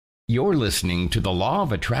You're listening to the Law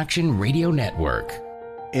of Attraction Radio Network.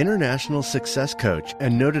 International success coach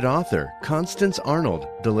and noted author Constance Arnold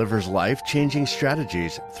delivers life-changing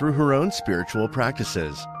strategies through her own spiritual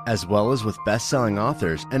practices, as well as with best-selling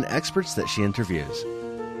authors and experts that she interviews.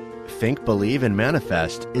 Think, Believe, and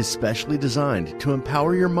Manifest is specially designed to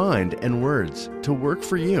empower your mind and words to work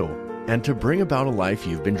for you and to bring about a life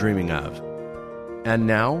you've been dreaming of. And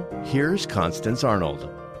now, here's Constance Arnold.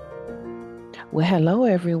 Well, hello,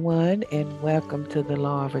 everyone, and welcome to the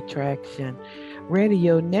Law of Attraction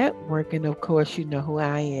Radio Network. And of course, you know who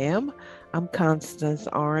I am. I'm Constance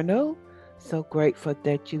Arnold. So grateful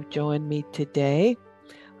that you've joined me today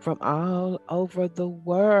from all over the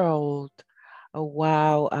world. Oh,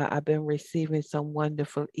 wow. I've been receiving some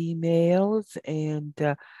wonderful emails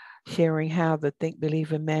and sharing how the Think,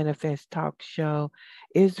 Believe, and Manifest talk show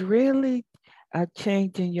is really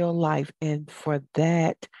changing your life. And for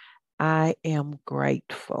that, I am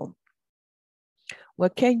grateful. Well,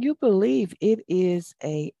 can you believe it is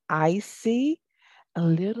a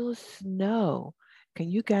little snow? Can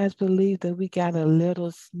you guys believe that we got a little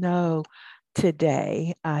snow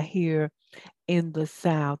today here in the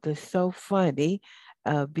South? It's so funny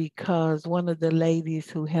because one of the ladies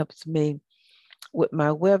who helps me with my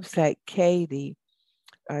website, Katie,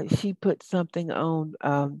 she put something on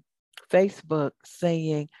Facebook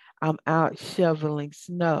saying, I'm out shoveling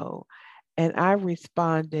snow. And I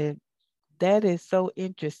responded, that is so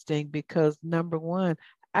interesting because number one,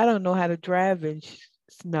 I don't know how to drive in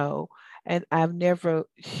snow and I've never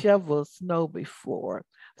shoveled snow before.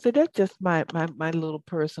 So that's just my little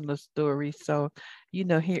personal story. So, you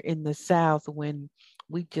know, here in the South, when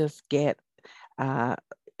we just get a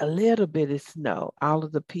little bit of snow, all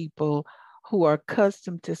of the people who are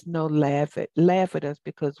accustomed to snow laugh at us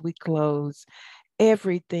because we close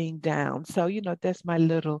everything down. So, you know, that's my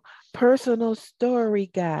little personal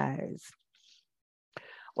story, guys.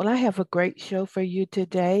 Well, I have a great show for you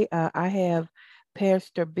today. I have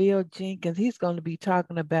Pastor Bill Jenkins. He's going to be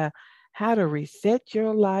talking about how to reset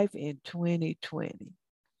your life in 2020,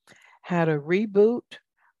 how to reboot,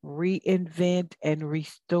 reinvent, and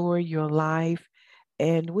restore your life.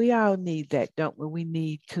 And we all need that, don't we? We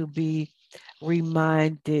need to be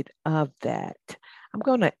reminded of that. I'm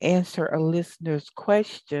going to answer a listener's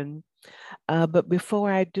question. But before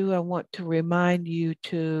I do, I want to remind you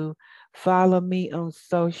to follow me on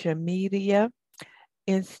social media.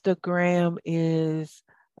 Instagram is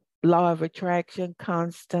Law of Attraction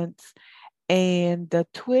Constance, and the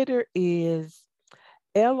Twitter is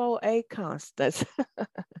LOA Constance.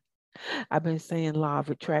 I've been saying Law of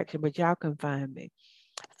Attraction, but y'all can find me.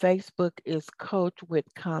 Facebook is Coach with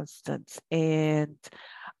Constance, and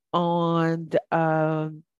on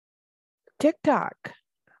TikTok,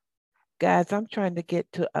 guys, I'm trying to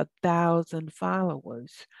get to 1,000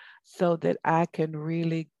 followers so that I can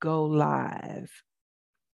really go live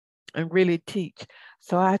and really teach.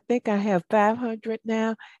 So I think I have 500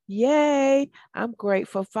 now. Yay! I'm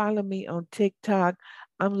grateful. Follow me on TikTok.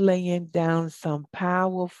 I'm laying down some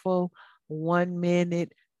powerful 1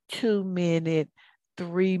 minute, 2 minute,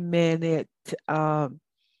 3 minute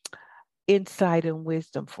insight and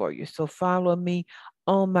wisdom for you. So follow me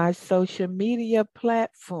on my social media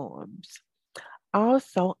platforms.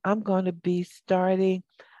 Also, I'm going to be starting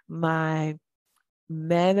my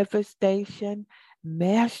manifestation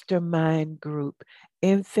mastermind group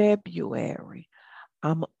in February.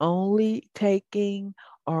 I'm only taking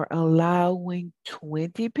or allowing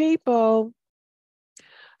 20 people.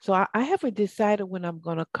 So I haven't decided when I'm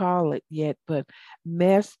going to call it yet, but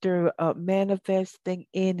manifesting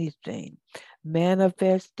anything,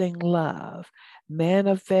 manifesting love,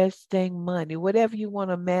 manifesting money, whatever you want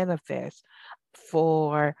to manifest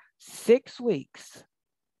for 6 weeks.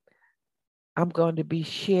 I'm going to be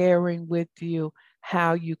sharing with you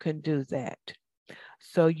how you can do that.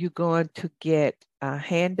 So you're going to get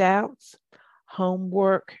handouts,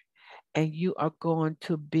 homework, and you are going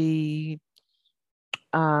to be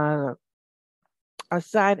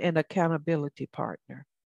assigned an accountability partner.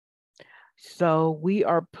 So we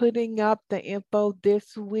are putting up the info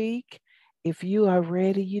this week. If you are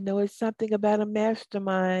ready, you know, it's something about a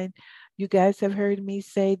mastermind. You guys have heard me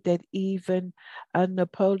say that even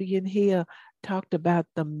Napoleon Hill talked about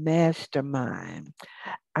the mastermind.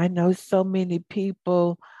 I know so many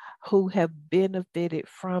people who have benefited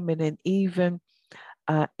from it, and even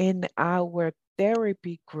in our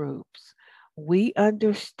therapy groups, we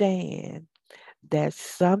understand that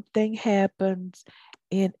something happens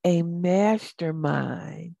in a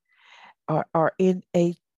mastermind or in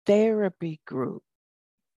a therapy group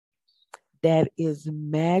that is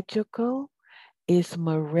magical, is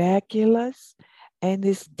miraculous, And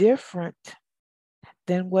it's different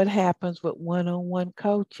than what happens with one-on-one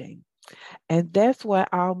coaching. And that's why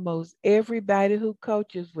almost everybody who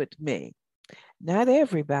coaches with me, not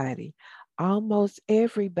everybody, almost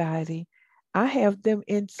everybody, I have them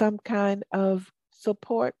in some kind of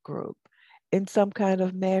support group, in some kind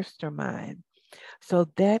of mastermind. So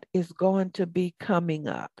that is going to be coming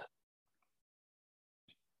up.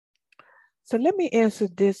 So let me answer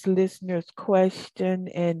this listener's question.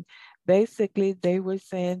 And basically, they were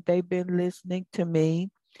saying they've been listening to me.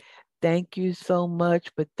 Thank you so much.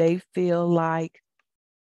 But they feel like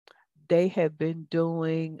they have been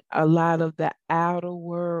doing a lot of the outer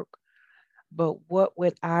work. But what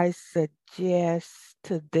would I suggest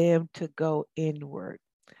to them to go inward?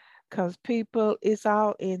 Because people, it's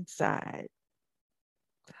all inside.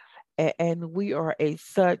 And we are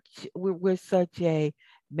we're such a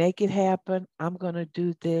make it happen. I'm going to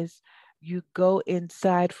do this. You go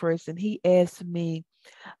inside first. And he asked me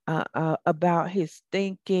about his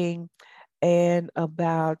thinking and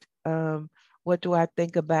about what do I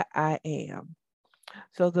think about I am.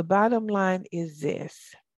 So the bottom line is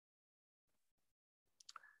this: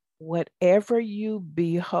 whatever you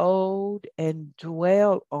behold and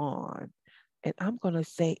dwell on, and I'm going to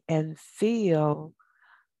say and feel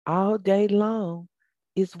all day long,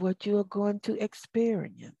 is what you are going to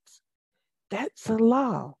experience. That's a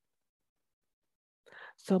law.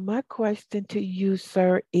 So my question to you,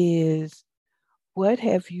 sir, is what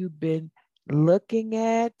have you been looking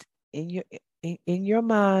at in your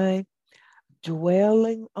mind,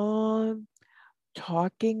 dwelling on,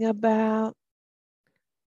 talking about,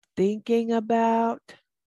 thinking about?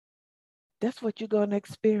 That's what you're going to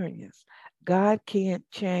experience. God can't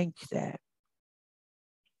change that.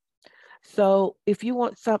 So if you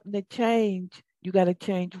want something to change, you got to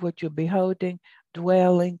change what you're beholding,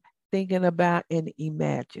 dwelling, thinking about, and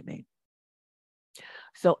imagining.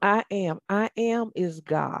 So I am is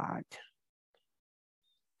God.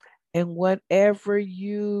 And whatever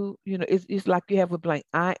it's like you have a blank.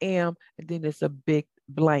 I am, and then it's a big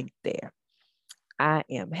blank there. I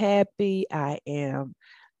am happy. I am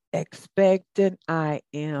expectant. I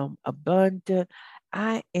am abundant.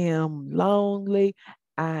 I am lonely.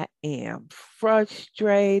 I am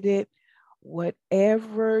frustrated.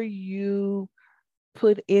 Whatever you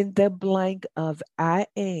put in the blank of I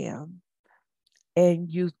am, and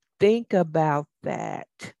you think about that,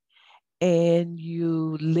 and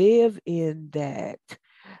you live in that.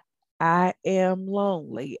 I am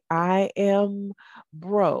lonely. I am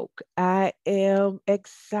broke. I am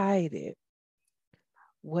excited.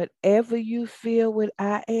 Whatever you feel with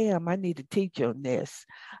I am, I need to teach on this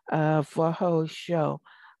for a whole show.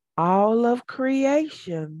 All of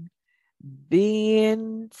creation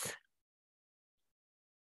bends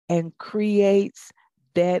and creates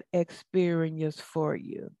that experience for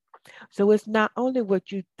you. So it's not only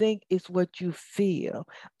what you think, it's what you feel.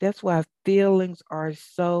 That's why feelings are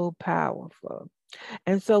so powerful.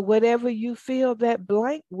 And so whatever you feel that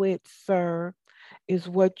blank with, sir, is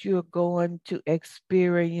what you're going to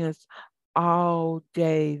experience all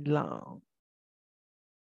day long.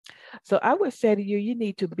 So I would say to you, you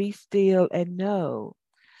need to be still and know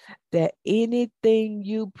that anything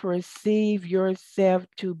you perceive yourself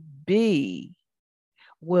to be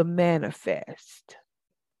will manifest.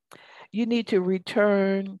 You need to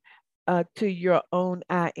return to your own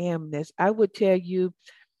I amness. I would tell you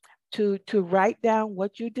to write down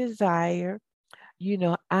what you desire.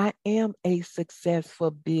 I am a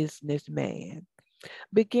successful businessman.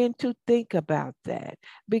 Begin to think about that.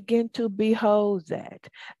 Begin to behold that.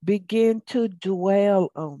 Begin to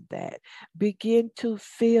dwell on that. Begin to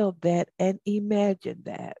feel that and imagine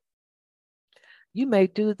that. You may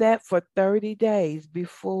do that for 30 days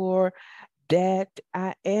before that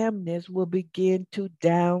I amness will begin to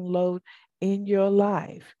download in your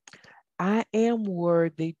life. I am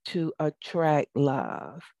worthy to attract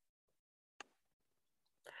love.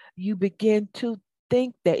 You begin to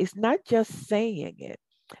think that it's not just saying it,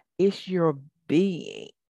 it's your being.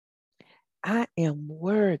 I am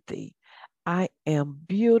worthy. I am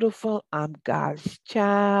beautiful. I'm God's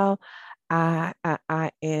child. I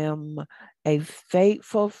am a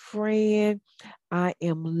faithful friend. I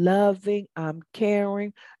am loving. I'm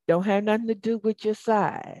caring. Don't have nothing to do with your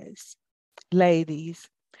size. Ladies,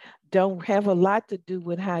 don't have a lot to do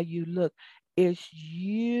with how you look. It's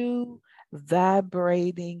you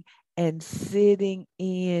vibrating and sitting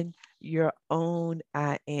in your own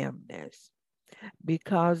I amness.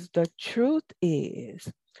 Because the truth is,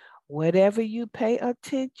 whatever you pay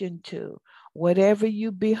attention to, whatever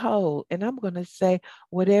you behold, and I'm going to say,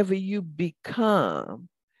 whatever you become,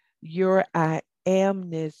 your I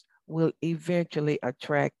amness will eventually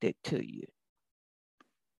attract it to you.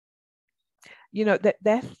 You know,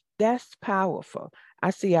 that's powerful.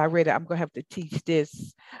 I see already I'm gonna have to teach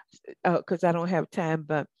this because I don't have time,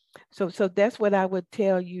 but so that's what I would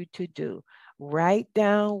tell you to do. Write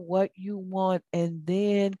down what you want and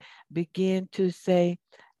then begin to say,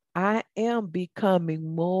 I am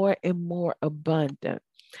becoming more and more abundant.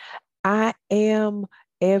 I am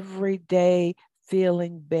every day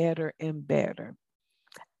feeling better and better.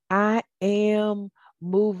 I am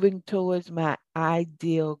moving towards my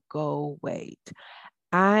ideal goal weight.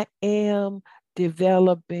 I am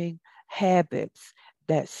developing habits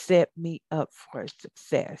that set me up for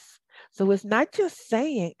success. So it's not just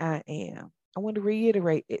saying I am. I want to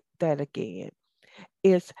reiterate that again.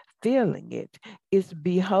 It's feeling it, it's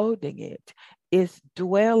beholding it, it's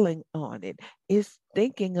dwelling on it, it's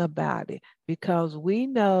thinking about it, because we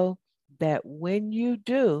know that when you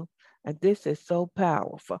do, and this is so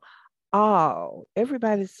powerful,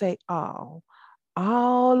 everybody say all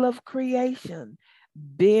of creation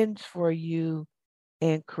bends for you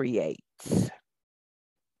and creates.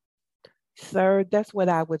 Sir, that's what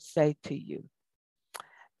I would say to you.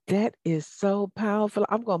 That is so powerful.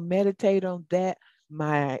 I'm going to meditate on that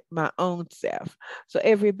my own self. So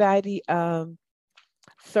everybody,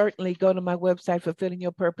 certainly go to my website,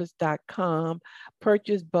 fulfillingyourpurpose.com.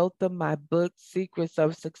 Purchase both of my books, Secrets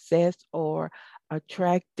of Success or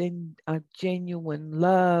Attracting a Genuine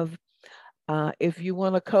Love. If you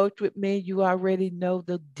want to coach with me, you already know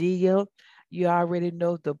the deal. You already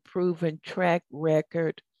know the proven track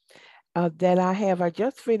record that I have. I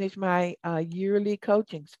just finished my yearly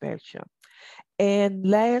coaching special. And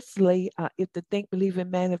lastly, if the Think, Believe, and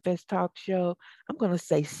Manifest talk show, I'm going to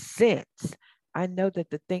say since I know that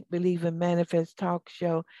the Think, Believe, and Manifest talk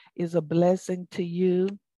show is a blessing to you,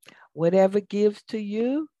 whatever gives to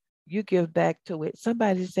you, you give back to it.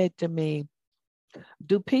 Somebody said to me,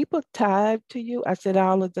 do people tithe to you? I said,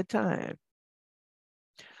 all of the time.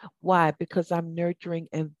 Why? Because I'm nurturing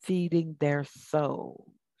and feeding their souls.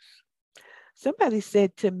 Somebody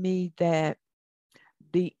said to me that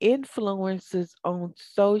the influencers on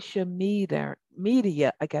social media,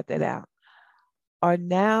 I got that out, are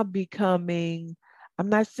now becoming, I'm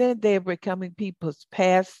not saying they're becoming people's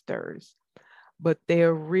pastors, but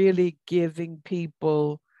they're really giving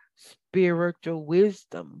people spiritual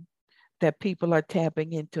wisdom that people are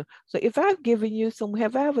tapping into. So if I've given you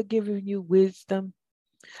have I ever given you wisdom?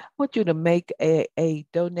 I want you to make a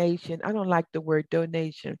donation. I don't like the word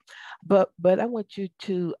donation, but I want you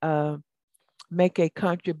to make a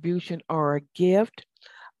contribution or a gift.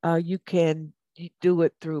 You can do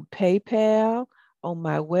it through PayPal on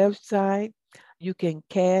my website. You can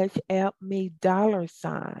cash out me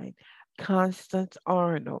 $ Constance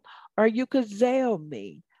Arnold, or you could Zelle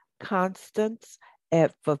me Constance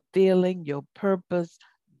at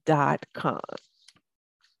fulfillingyourpurpose.com.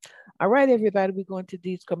 All right, everybody, we're going to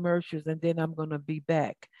these commercials and then I'm going to be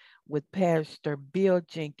back with Pastor Bill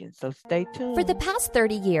Jenkins. So stay tuned. For the past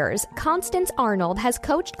 30 years, Constance Arnold has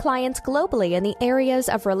coached clients globally in the areas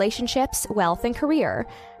of relationships, wealth, and career.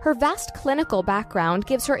 Her vast clinical background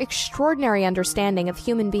gives her extraordinary understanding of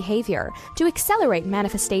human behavior to accelerate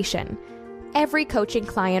manifestation. Every coaching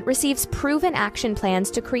client receives proven action plans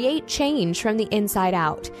to create change from the inside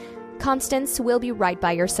out. Constance will be right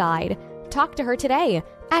by your side. Talk to her today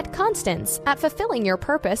at Constance at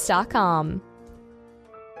fulfillingyourpurpose.com.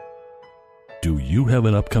 Do you have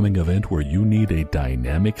an upcoming event where you need a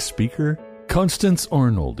dynamic speaker? Constance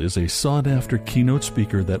Arnold is a sought-after keynote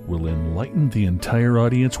speaker that will enlighten the entire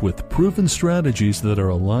audience with proven strategies that are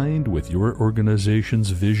aligned with your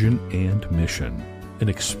organization's vision and mission. An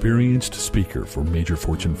experienced speaker for major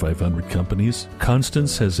Fortune 500 companies,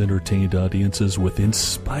 Constance has entertained audiences with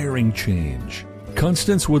inspiring change.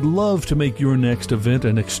 Constance would love to make your next event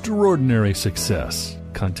an extraordinary success.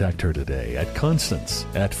 Contact her today at Constance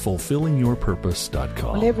at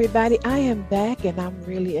fulfillingyourpurpose.com. Well, everybody, I am back and I'm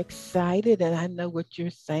really excited. And I know what you're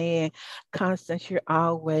saying. Constance, you're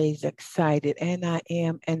always excited. And I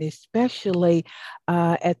am. And especially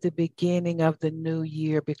at the beginning of the new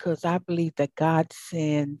year, because I believe that God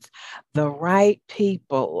sends the right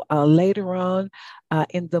people. Later on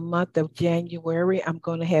in the month of January, I'm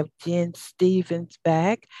going to have Jen Stevens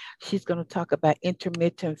back. She's going to talk about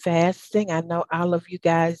intermittent fasting. I know all of you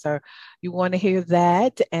guys you want to hear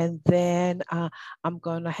that. And then I'm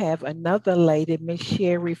going to have another lady, Miss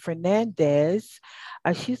Sherry Fernandez.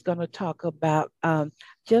 She's going to talk about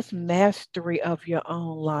just mastery of your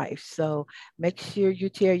own life. So make sure you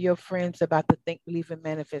tell your friends about the Think, Believe, and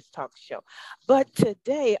Manifest talk show. But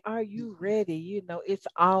today, are you ready? You know, it's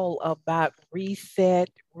all about reset,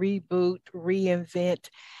 reboot, reinvent,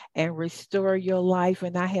 and restore your life.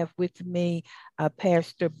 And I have with me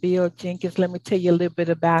Pastor Bill Jenkins. Let me tell you a little bit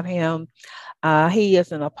about him. He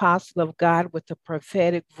is an apostle of God with a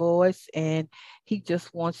prophetic voice, and he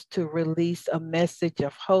just wants to release a message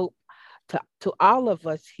of hope to all of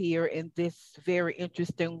us here in this very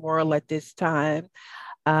interesting world at this time.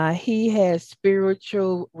 He has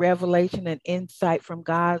spiritual revelation and insight from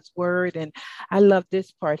God's word. And I love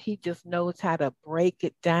this part. He just knows how to break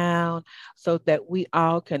it down so that we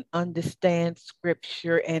all can understand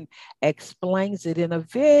scripture and explains it in a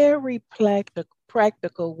very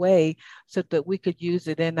practical way so that we could use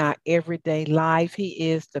it in our everyday life.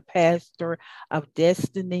 He is the pastor of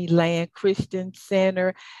Destiny Land Christian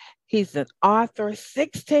Center. He's an author,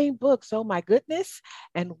 16 books, oh my goodness,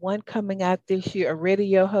 and one coming out this year, a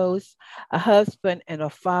radio host, a husband, and a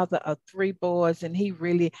father of three boys. And he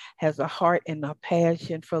really has a heart and a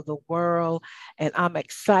passion for the world. And I'm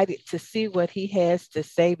excited to see what he has to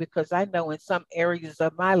say because I know in some areas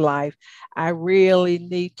of my life, I really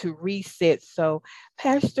need to reset. So,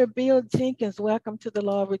 Pastor Bill Jenkins, welcome to the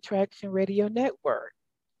Law of Attraction Radio Network.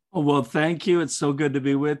 Oh, well, thank you. It's so good to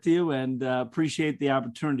be with you and appreciate the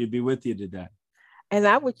opportunity to be with you today. And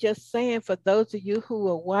I was just saying, for those of you who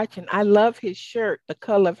are watching, I love his shirt, the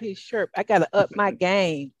color of his shirt. I got to up my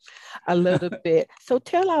game a little bit. So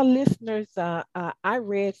tell our listeners, I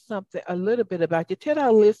read something a little bit about you. Tell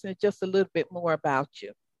our listeners just a little bit more about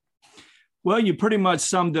you. Well, you pretty much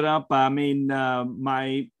summed it up. I mean,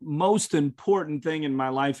 my most important thing in my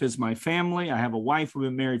life is my family. I have a wife. We've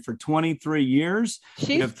been married for 23 years. She's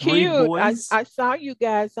we have cute. 3 boys. I saw you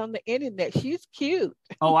guys on the internet. She's cute.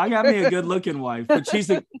 Oh, I got me a good looking wife, but she's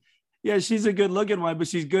a good looking wife, but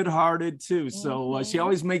she's good hearted too. So she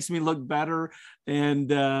always makes me look better. And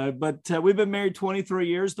but we've been married 23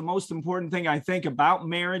 years. The most important thing I think about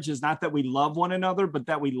marriage is not that we love one another, but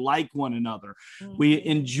that we like one another. We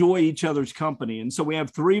enjoy each other's company. And so we have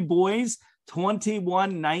 3 boys,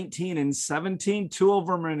 21, 19, and 17. 2 of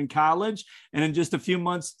them are in college. And in just a few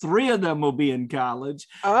months, 3 of them will be in college.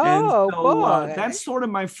 Oh, and so, boy. That's sort of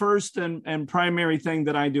my first and primary thing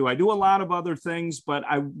that I do. I do a lot of other things, but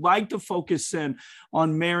I like to focus in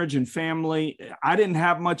on marriage and family. I didn't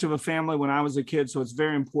have much of a family when I was a kid, so it's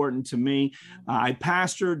very important to me. I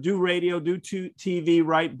pastor, do radio, do TV,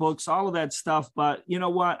 write books, all of that stuff. But you know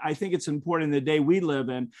what? I think it's important in the day we live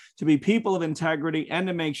in to be people of integrity and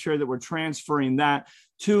to make sure that we're transferring that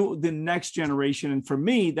to the next generation. And for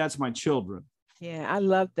me, that's my children. Yeah, I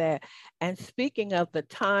love that. And speaking of the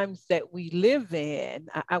times that we live in,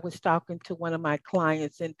 I was talking to one of my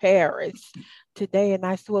clients in Paris today, and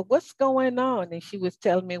I said, well, what's going on? And she was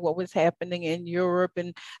telling me what was happening in Europe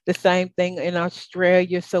and the same thing in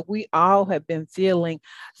Australia. So we all have been feeling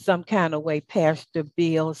some kind of way, Pastor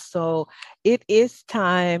Bill. So it is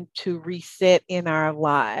time to reset in our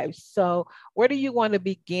lives. So where do you want to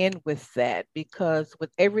begin with that? Because with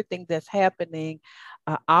everything that's happening,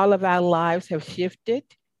 all of our lives have shifted,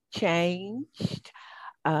 changed.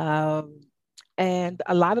 And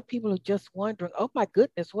a lot of people are just wondering, oh my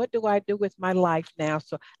goodness, what do I do with my life now?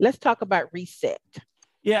 So let's talk about reset.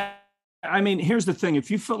 Yeah. I mean, here's the thing.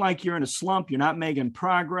 If you feel like you're in a slump, you're not making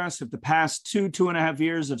progress, if the past 2.5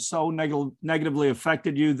 years have so negatively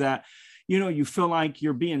affected you that you feel like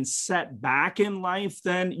you're being set back in life,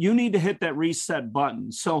 then you need to hit that reset button.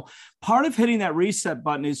 So part of hitting that reset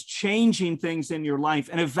button is changing things in your life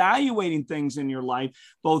and evaluating things in your life,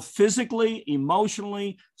 both physically,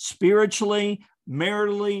 emotionally, spiritually,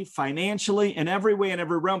 maritally, financially, in every way, in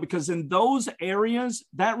every realm, because in those areas,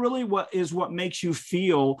 that really what makes you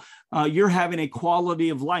feel you're having a quality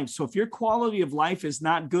of life. So if your quality of life is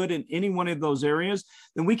not good in any one of those areas,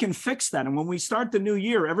 then we can fix that. And when we start the new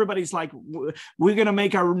year, everybody's like, we're going to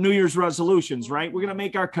make our New Year's resolutions, right? We're going to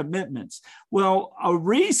make our commitments. Well, a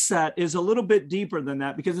reset is a little bit deeper than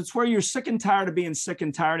that, because it's where you're sick and tired of being sick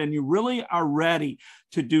and tired, and you really are ready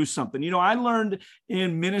to do something. I learned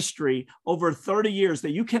in ministry over 30 years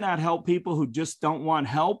that you cannot help people who just don't want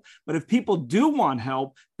help. But if people do want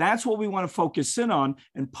help, that's what we want to focus in on.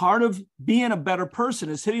 And part of being a better person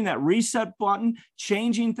is hitting that reset button,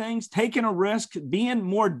 changing things, taking a risk, being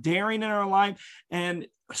more daring in our life, and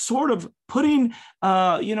sort of putting,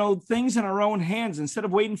 things in our own hands instead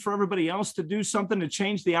of waiting for everybody else to do something to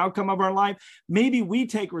change the outcome of our life. Maybe we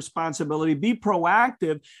take responsibility, be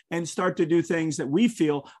proactive, and start to do things that we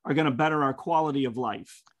feel are going to better our quality of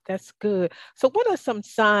life. That's good. So, what are some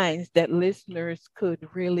signs that listeners could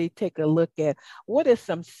really take a look at? What are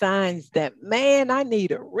some signs that, man, I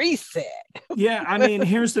need a reset? Yeah, I mean,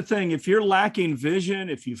 here's the thing. If you're lacking vision,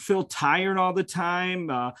 if you feel tired all the time,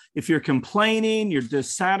 if you're complaining, you're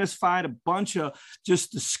dissatisfied, a bunch of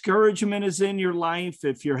just discouragement is in your life,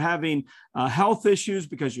 if you're having health issues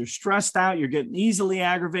because you're stressed out, you're getting easily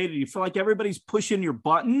aggravated, you feel like everybody's pushing your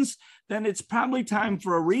buttons, then it's probably time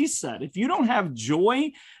for a reset. If you don't have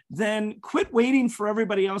joy, then quit waiting for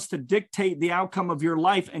everybody else to dictate the outcome of your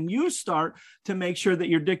life, and you start to make sure that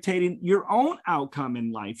you're dictating your own outcome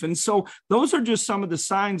in life. And so those are just some of the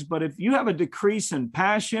signs. But if you have a decrease in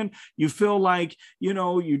passion, you feel like,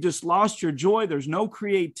 you just lost your joy, there's no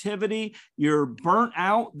creativity, you're burnt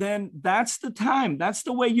out, then that's the time. That's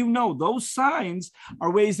the way those signs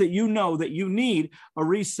are ways that you know that you need a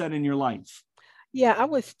reset in your life. Yeah, I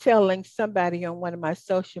was telling somebody on one of my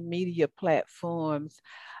social media platforms,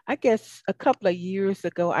 I guess a couple of years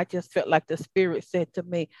ago, I just felt like the Spirit said to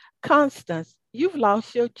me, Constance, you've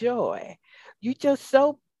lost your joy. You're just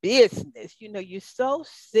so business, you're so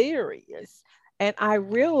serious. And I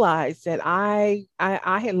realized that I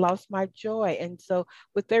had lost my joy. And so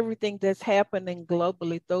with everything that's happening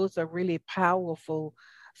globally, those are really powerful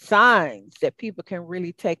signs that people can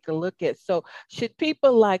really take a look at. So should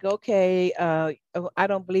people like, okay, I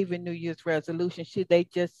don't believe in New Year's resolution. Should they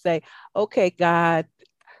just say, okay, God,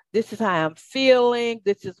 this is how I'm feeling,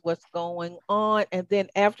 this is what's going on. And then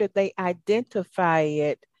after they identify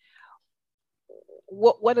it,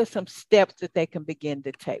 what are some steps that they can begin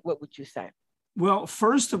to take? What would you say? Well,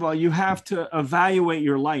 first of all, you have to evaluate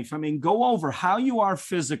your life. I mean, go over how you are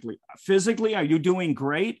physically. Physically, are you doing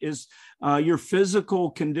great? Is your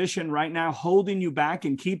physical condition right now holding you back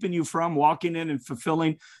and keeping you from walking in and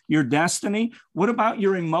fulfilling your destiny? What about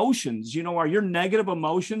your emotions? Are your negative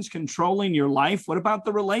emotions controlling your life? What about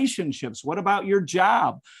the relationships? What about your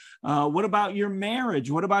job? What about your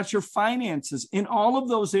marriage? What about your finances? In all of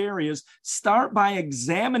those areas, start by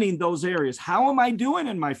examining those areas. How am I doing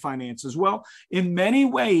in my finances? Well, in many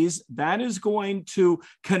ways, that is going to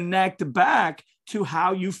connect back to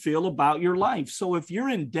how you feel about your life. So if you're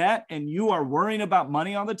in debt and you are worrying about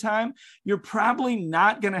money all the time, you're probably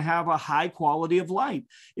not going to have a high quality of life.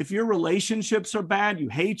 If your relationships are bad, you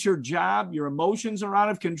hate your job, your emotions are out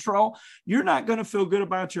of control, you're not going to feel good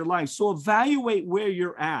about your life. So evaluate where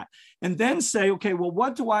you're at and then say, okay, well,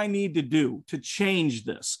 what do I need to do to change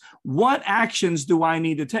this? What actions do I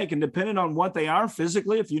need to take? And depending on what they are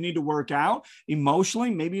physically, if you need to work out, emotionally,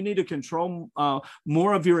 maybe you need to control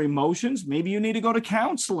more of your emotions. Maybe you need to go to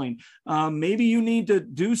counseling. Maybe you need to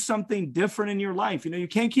do something different in your life. You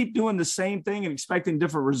can't keep doing the same thing and expecting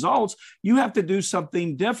different results. You have to do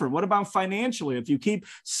something different. What about financially? If you keep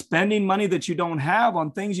spending money that you don't have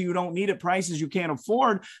on things you don't need at prices you can't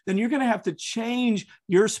afford, then you're going to have to change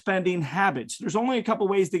your spending habits. There's only a couple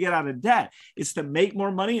ways to get out of debt. It's to make more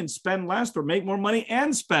money and spend less, or make more money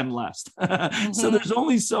and spend less. So there's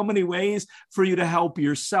only so many ways for you to help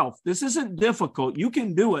yourself. This isn't difficult. You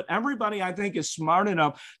can do it. Everybody, I think, is smart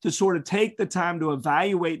enough to sort of take the time to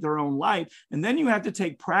evaluate their own life. And then you have to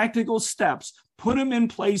take practical steps. Put them in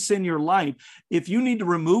place in your life. If you need to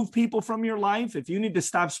remove people from your life, if you need to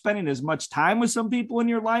stop spending as much time with some people in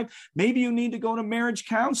your life, maybe you need to go to marriage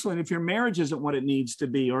counseling if your marriage isn't what it needs to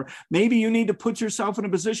be, or maybe you need to put yourself in a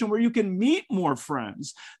position where you can meet more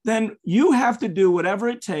friends. Then you have to do whatever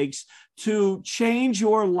it takes to change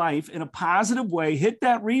your life in a positive way, hit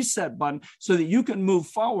that reset button so that you can move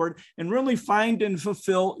forward and really find and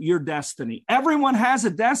fulfill your destiny. Everyone has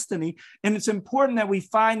a destiny, and it's important that we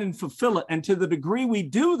find and fulfill it. And to the degree we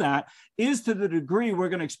do that is to the degree we're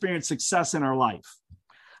going to experience success in our life.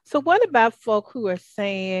 So what about folk who are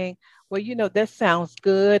saying, well, that sounds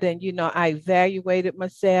good. And, I evaluated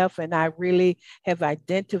myself and I really have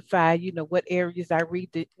identified, what areas I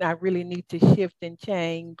really need to shift and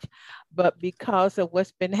change. But because of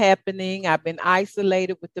what's been happening, I've been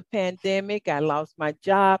isolated with the pandemic. I lost my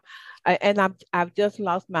job and I've just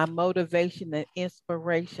lost my motivation and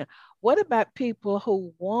inspiration. What about people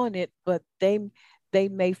who want it, but they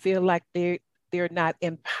may feel like they're not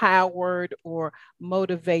empowered or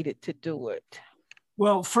motivated to do it?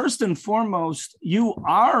 Well, first and foremost, you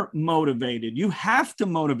are motivated. You have to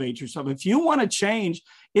motivate yourself. If you want to change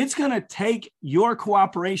It's going to take your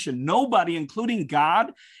cooperation. Nobody, including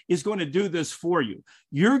God, is going to do this for you.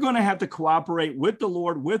 You're going to have to cooperate with the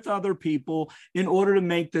Lord, with other people in order to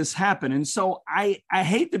make this happen. And so I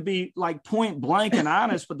hate to be like point blank and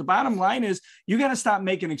honest, but the bottom line is you got to stop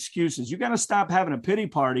making excuses. You got to stop having a pity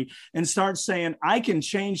party and start saying, I can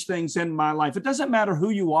change things in my life. It doesn't matter who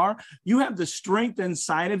you are. You have the strength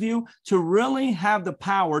inside of you to really have the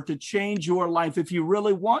power to change your life if you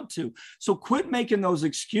really want to. So quit making those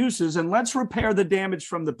excuses and let's repair the damage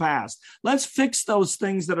from the past. Let's fix those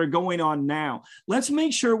things that are going on now. Let's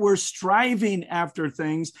make sure we're striving after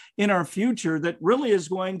things in our future that really is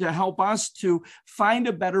going to help us to find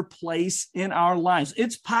a better place in our lives.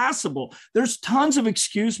 It's possible. There's tons of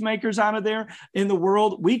excuse makers out of there in the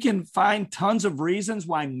world. We can find tons of reasons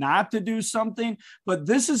why not to do something, but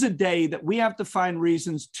this is a day that we have to find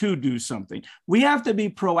reasons to do something. We have to be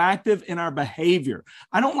proactive in our behavior.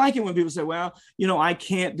 I don't like it when people say, well, I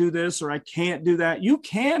can't do this or I can't do that. You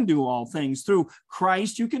can do all things through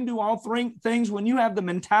Christ. You can do all three things when you have the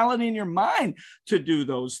mentality in your mind to do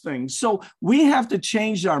those things. So we have to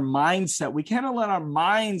change our mindset. We cannot let our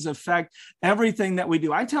minds affect everything that we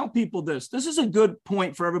do. I tell people this is a good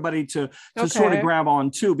point for everybody to sort of grab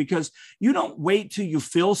on to, because you don't wait till you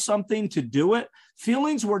feel something to do it.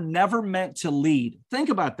 Feelings were never meant to lead. Think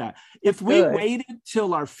about that. If we waited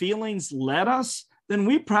till our feelings led us, then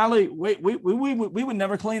we probably we would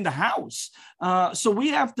never clean the house. So we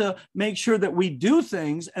have to make sure that we do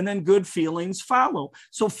things and then good feelings follow.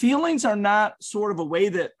 So feelings are not sort of a way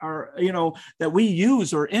that are, that we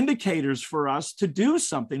use or indicators for us to do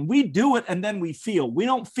something. We do it and then we feel. We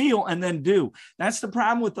don't feel and then do. That's the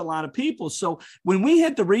problem with a lot of people. So when we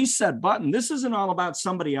hit the reset button, this isn't all about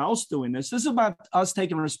somebody else doing this. This is about us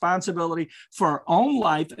taking responsibility for our own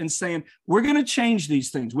life and saying, we're going to change these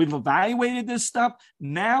things. We've evaluated this stuff.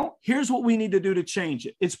 Now, here's what we need to do to change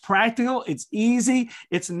it. It's practical. It's easy.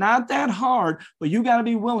 It's not that hard, but you got to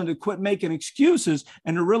be willing to quit making excuses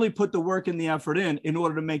and to really put the work and the effort in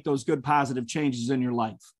order to make those good, positive changes in your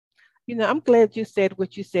life. I'm glad you said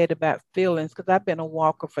what you said about feelings, because I've been a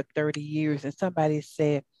walker for 30 years and somebody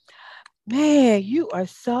said, man, you are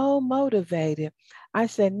so motivated. I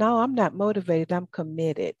said, no, I'm not motivated. I'm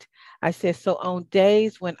committed. I said, so on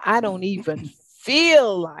days when I don't even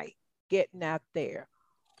feel like getting out there,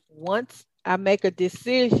 once I make a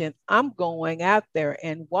decision, I'm going out there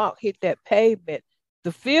and hit that pavement.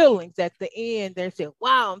 The feelings at the end, they say,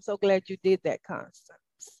 wow, I'm so glad you did that, Constance.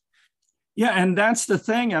 Yeah. And that's the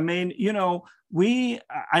thing. I mean,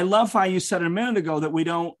 I love how you said a minute ago that we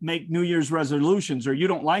don't make New Year's resolutions, or you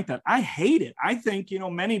don't like that. I hate it. I think,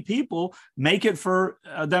 many people make it for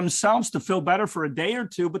themselves to feel better for a day or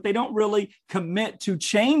two, but they don't really commit to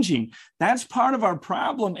changing. That's part of our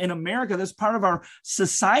problem in America. That's part of our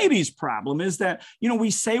society's problem is that, we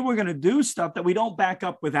say we're going to do stuff that we don't back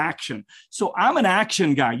up with action. So I'm an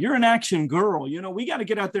action guy. You're an action girl. We got to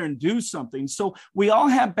get out there and do something. So we all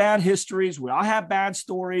have bad histories. We all have bad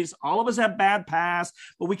stories. All of us have bad past,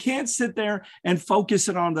 but we can't sit there and focus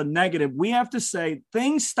it on the negative. We have to say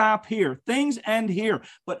things stop here, things end here,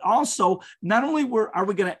 but also not only are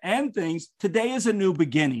we going to end things, today is a new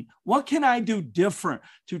beginning. What can I do different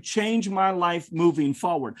to change my life moving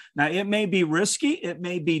forward? Now, it may be risky, it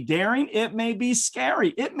may be daring, it may be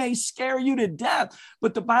scary, it may scare you to death,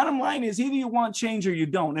 but the bottom line is either you want change or you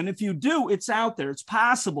don't. And if you do, it's out there, it's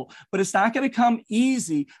possible, but it's not going to come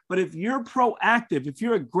easy. But if you're proactive, if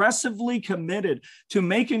you're aggressively committed to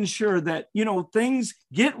making sure that, things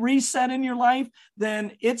get reset in your life,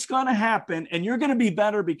 then it's going to happen and you're going to be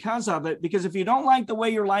better because of it. Because if you don't like the way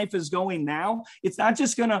your life is going now, it's not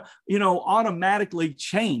just going to, automatically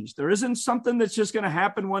change. There isn't something that's just going to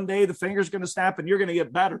happen one day. The finger's going to snap and you're going to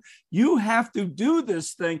get better. You have to do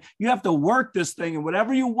this thing. You have to work this thing, and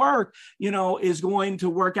whatever you work, is going to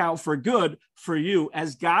work out for good for you.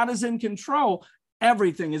 As God is in control,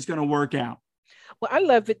 everything is going to work out. Well, I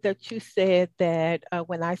love it that you said that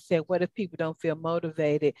when I said, what if people don't feel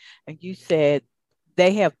motivated? And you said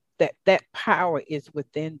they have that power is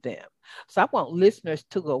within them. So I want listeners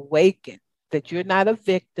to awaken that you're not a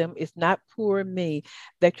victim. It's not poor me,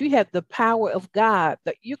 that you have the power of God,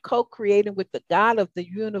 that you're co-creating with the God of the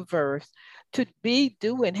universe to be,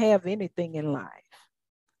 do, and have anything in life.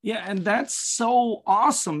 Yeah. And that's so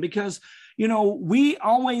awesome because we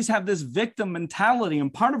always have this victim mentality,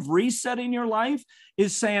 and part of resetting your life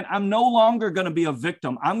is saying, I'm no longer going to be a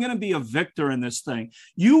victim. I'm going to be a victor in this thing.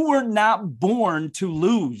 You were not born to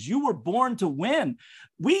lose. You were born to win.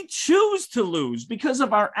 we choose to lose because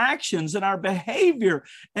of our actions and our behavior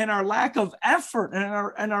and our lack of effort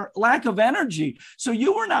and our lack of energy. So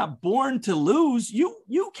you were not born to lose.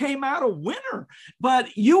 You came out a winner,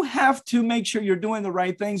 but you have to make sure you're doing the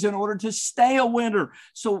right things in order to stay a winner.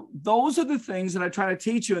 So those are the things that I try to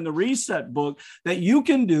teach you in the Reset book that you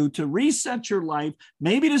can do to reset your life,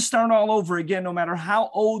 maybe to start all over again, no matter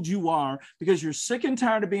how old you are, because you're sick and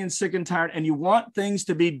tired of being sick and tired and you want things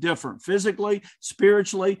to be different physically,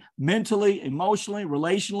 spiritually, mentally, emotionally,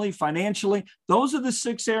 relationally, financially. Those are the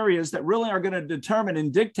 6 areas that really are going to determine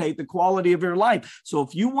and dictate the quality of your life. So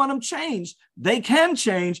if you want them changed, they can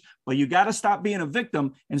change, but you got to stop being a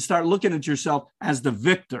victim and start looking at yourself as the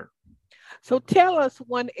victor. So tell us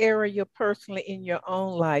one area personally in your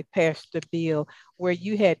own life, Pastor Bill, where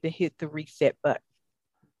you had to hit the reset button.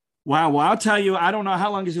 Wow. Well, I'll tell you, I don't know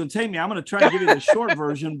how long it's going to take me. I'm going to try to give you the short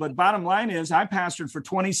version, but bottom line is I pastored for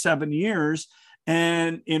 27 years.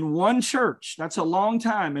 And in one church, that's a long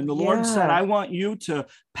time. And the Lord said, I want you to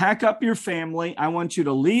pack up your family. I want you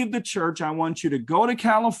to leave the church. I want you to go to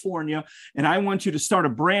California and I want you to start a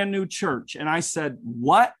brand new church. And I said,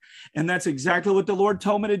 what? And that's exactly what the Lord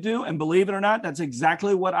told me to do. And believe it or not, that's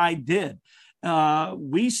exactly what I did.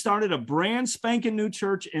 We started a brand spanking new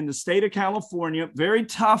church in the state of California. Very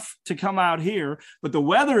tough to come out here, but the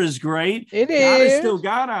weather is great. God is still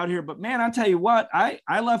God out here. But man, I tell you what,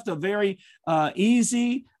 I left a very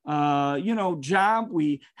easy job.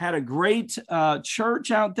 We had a great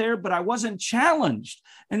church out there, but I wasn't challenged.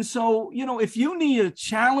 And so, if you need a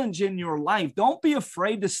challenge in your life, don't be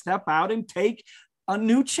afraid to step out and take a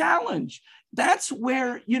new challenge. That's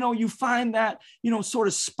where, you find that, sort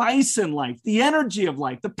of spice in life, the energy of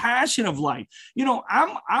life, the passion of life.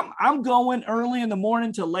 I'm going early in the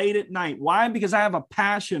morning to late at night. Why? Because I have a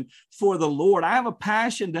passion for the Lord. I have a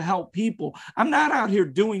passion to help people. I'm not out here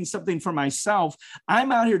doing something for myself.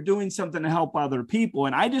 I'm out here doing something to help other people.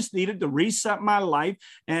 And I just needed to reset my life.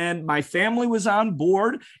 And my family was on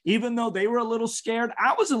board. Even though they were a little scared,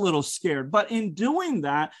 I was a little scared. But in doing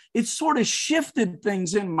that, it sort of shifted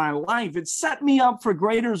things in my life. It's set me up for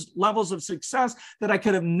greater levels of success that I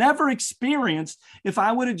could have never experienced if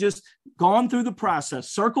I would have just gone through the process,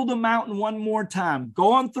 circled the mountain one more time,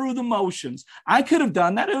 gone through the motions. I could have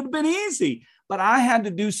done that. It would have been easy. But I had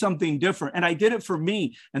to do something different, and I did it for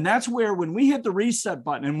me. And that's where when we hit the reset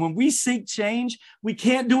button and when we seek change, we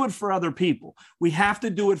can't do it for other people. We have to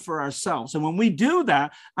do it for ourselves. And when we do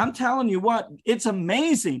that, I'm telling you what, it's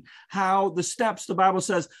amazing how the steps, the Bible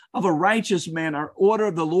says, of a righteous man are order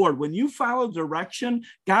of the Lord. When you follow direction,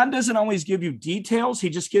 God doesn't always give you details. He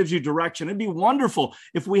just gives you direction. It'd be wonderful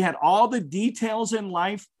if we had all the details in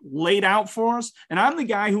life laid out for us. And I'm the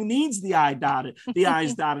guy who needs the I's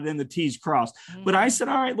dotted and the T's crossed. But I said,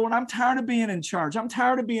 all right, Lord, I'm tired of being in charge. I'm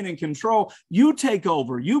tired of being in control. You take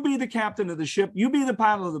over. You be the captain of the ship. You be the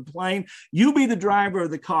pilot of the plane. You be the driver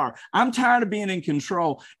of the car. I'm tired of being in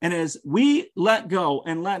control. And as we let go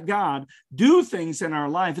and let God do things in our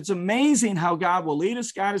life, it's amazing how God will lead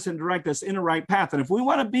us, guide us, and direct us in the right path. And if we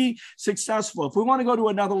want to be successful, if we want to go to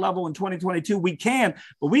another level in 2022, we can,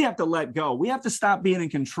 but we have to let go. We have to stop being in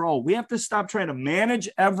control. We have to stop trying to manage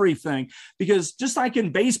everything, because just like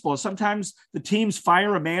in baseball, sometimes the teams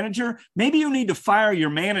fire a manager. Maybe you need to fire your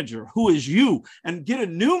manager, who is you, and get a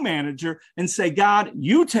new manager and say, God,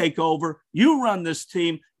 you take over, you run this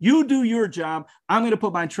team, you do your job. I'm going to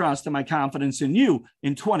put my trust and my confidence in you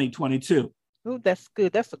in 2022. Oh, that's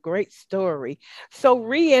good. That's a great story. So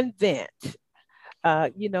reinvent.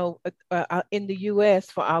 In the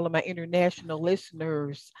U.S., for all of my international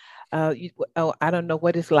listeners, I don't know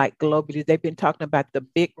what it's like globally. They've been talking about the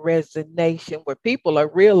big resignation, where people are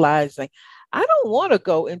realizing, I don't want to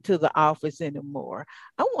go into the office anymore.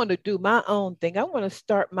 I want to do my own thing. I want to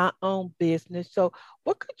start my own business. So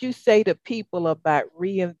what could you say to people about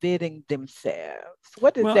reinventing themselves?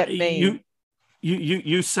 What does that mean?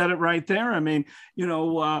 You said it right there. I mean,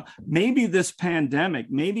 maybe this pandemic,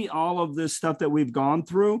 maybe all of this stuff that we've gone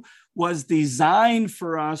was designed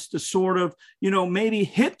for us to sort of, maybe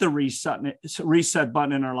hit the reset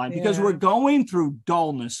button in our life, because we're going through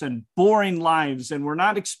dullness and boring lives, and we're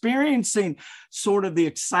not experiencing sort of the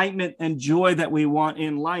excitement and joy that we want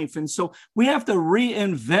in life. And so we have to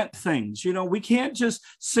reinvent things. We can't just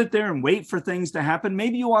sit there and wait for things to happen.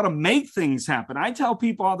 Maybe you ought to make things happen. I tell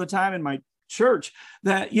people all the time in my church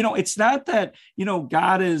that, it's not that,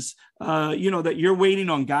 God is that you're waiting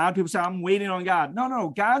on God. People say, I'm waiting on God.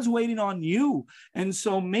 No, God's waiting on you. And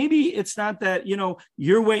so maybe it's not that,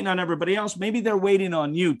 you're waiting on everybody else. Maybe they're waiting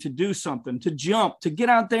on you to do something, to jump, to get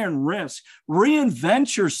out there and risk,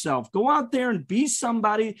 reinvent yourself, go out there and be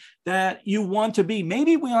somebody that you want to be.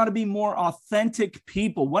 Maybe we ought to be more authentic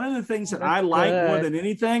people. One of the things that I like more than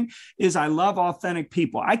anything is I love authentic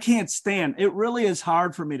people. I can't stand, it really is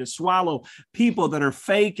hard for me to swallow people that are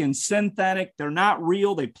fake and synthetic. They're not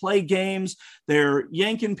real. They play games. They're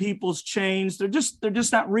yanking people's chains. They're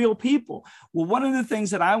just not real people. Well, one of the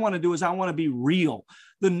things that I want to do is I want to be real.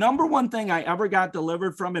 The number one thing I ever got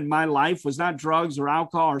delivered from in my life was not drugs or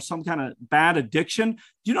alcohol or some kind of bad addiction.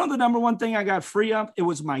 Do you know the number one thing I got free of? It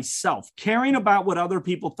was myself, caring about what other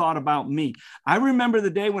people thought about me. I remember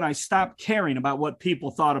the day when I stopped caring about what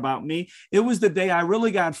people thought about me. It was the day I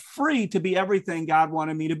really got free to be everything God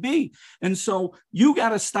wanted me to be. And so you got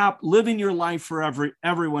to stop living your life for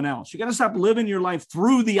everyone else. You got to stop living your life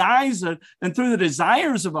through the eyes of, and through the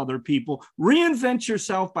desires of other people. Reinvent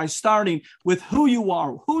yourself by starting with who you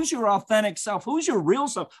are. Who's your authentic self? Who's your real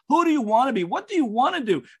self? Who do you want to be? What do you want to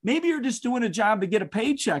do? Maybe you're just doing a job to get a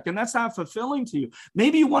paycheck and that's not fulfilling to you.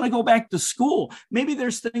 Maybe you want to go back to school. Maybe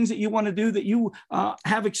there's things that you want to do that you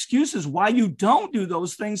have excuses why you don't do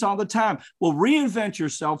those things all the time. Well, reinvent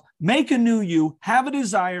yourself, make a new you, have a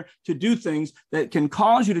desire to do things that can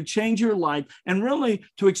cause you to change your life and really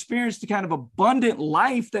to experience the kind of abundant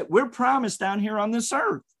life that we're promised down here on this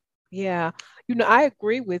earth. Yeah, I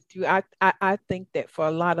agree with you. I think that for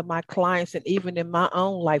a lot of my clients, and even in my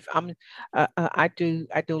own life, I do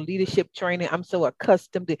leadership training. I'm so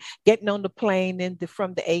accustomed to getting on the plane and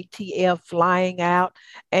from the ATL flying out,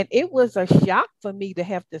 and it was a shock for me to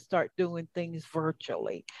have to start doing things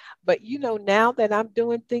virtually. But now that I'm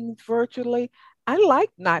doing things virtually, I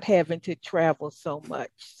like not having to travel so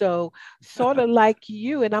much. So sort of like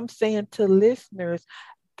you, and I'm saying to listeners,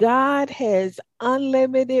 God has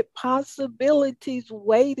unlimited possibilities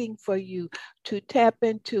waiting for you to tap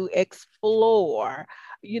into, explore,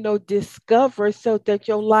 discover, so that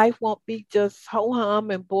your life won't be just ho-hum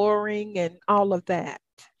and boring and all of that.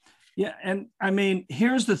 Yeah. And I mean,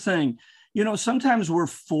 here's the thing, sometimes we're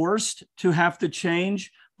forced to have to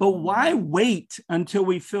change, but why wait until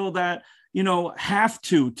we feel that have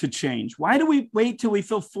to change? Why do we wait till we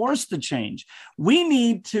feel forced to change? We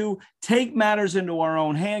need to take matters into our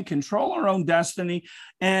own hand, control our own destiny,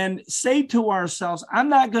 and say to ourselves, I'm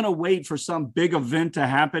not going to wait for some big event to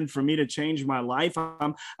happen for me to change my life.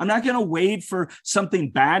 I'm not going to wait for something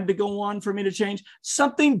bad to go on for me to change.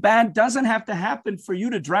 Something bad doesn't have to happen for you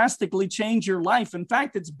to drastically change your life. In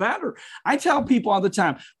fact, it's better. I tell people all the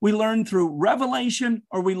time, we learn through revelation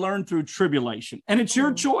or we learn through tribulation, and it's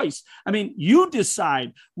your choice. I mean, you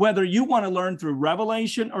decide whether you want to learn through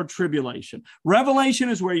revelation or tribulation. Revelation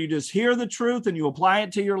is where you just hear the truth and you apply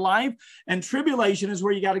it to your life. And tribulation is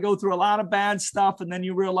where you got to go through a lot of bad stuff. And then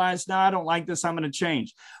you realize, no, I don't like this. I'm going to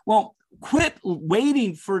change. Well, quit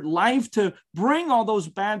waiting for life to bring all those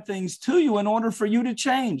bad things to you in order for you to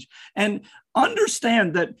change. And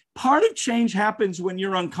understand that part of change happens when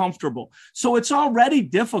you're uncomfortable. So it's already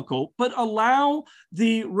difficult, but allow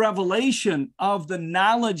the revelation of the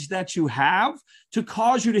knowledge that you have to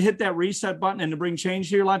cause you to hit that reset button and to bring change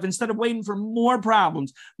to your life instead of waiting for more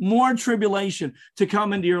problems, more tribulation to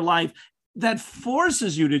come into your life that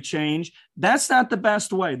forces you to change. That's not the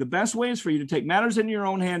best way. The best way is for you to take matters in your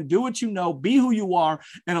own hand, do what you know, be who you are,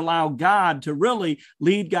 and allow God to really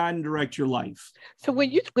lead, guide, and direct your life. So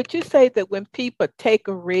would you say that when people take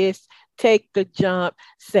a risk, take the jump,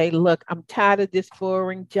 say, look, I'm tired of this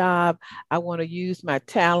boring job. I want to use my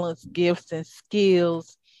talents, gifts, and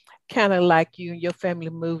skills, kind of like you and your family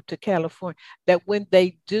moved to California, that when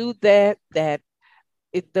they do that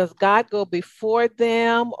does God go before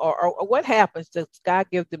them or what happens? Does God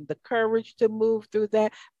give them the courage to move through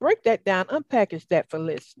that? Break that down, unpackage that for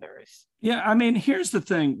listeners. Yeah, I mean, here's the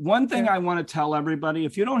thing. One thing I want to tell everybody,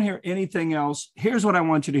 if you don't hear anything else, here's what I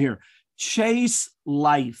want you to hear. Chase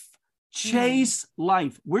life. Chase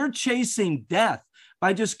life. We're chasing death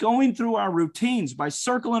by just going through our routines, by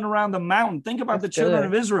circling around the mountain. Think about the children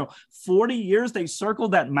of Israel. 40 years they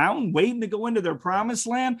circled that mountain waiting to go into their promised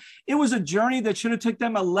land. It was a journey that should have took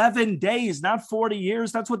them 11 days, not 40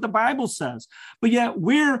 years. That's what the Bible says. But yet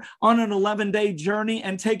we're on an 11-day journey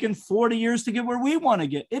and taking 40 years to get where we want to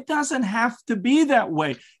get. It doesn't have to be that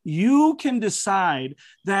way. You can decide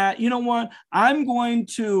that, you know what, I'm going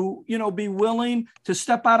to, be willing to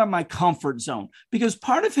step out of my comfort zone, because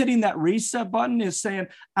part of hitting that reset button is saying,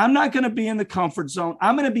 I'm not going to be in the comfort zone.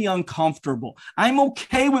 I'm going to be uncomfortable. I'm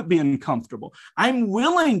okay with being comfortable. I'm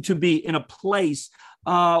willing to be in a place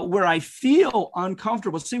where I feel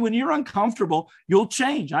uncomfortable. See, when you're uncomfortable, you'll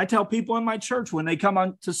change. I tell people in my church when they come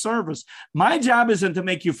on to service, my job isn't to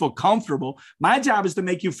make you feel comfortable. My job is to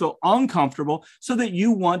make you feel uncomfortable so that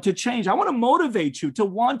you want to change. I want to motivate you to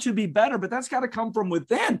want to be better, but that's got to come from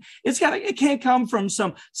within. It can't come from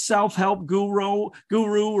some self-help guru,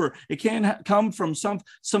 or it can't come from some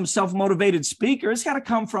self-motivated speaker. It's got to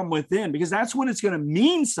come from within, because that's when it's going to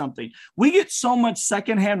mean something. We get so much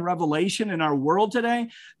secondhand revelation in our world today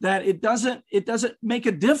that it doesn't make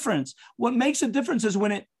a difference. What makes a difference is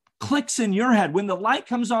when it clicks in your head, when the light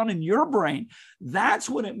comes on in your brain. That's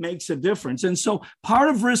when it makes a difference. And so part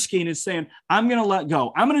of risking is saying, I'm going to let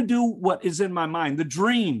go. I'm going to do what is in my mind, the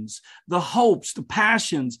dreams, the hopes, the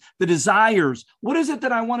passions, the desires. What is it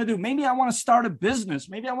that I want to do? Maybe I want to start a business.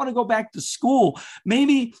 Maybe I want to go back to school.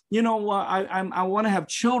 Maybe, I want to have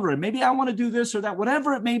children. Maybe I want to do this or that,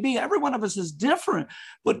 whatever it may be. Every one of us is different,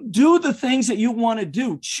 but do the things that you want to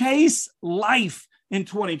do. Chase life in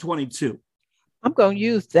 2022. I'm going to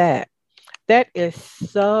use that. That is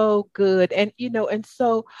so good. And, and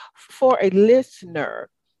so for a listener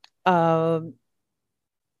who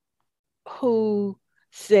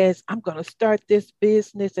says, I'm going to start this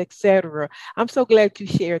business, etc., I'm so glad you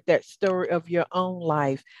shared that story of your own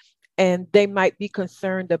life. And they might be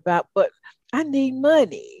concerned about, but I need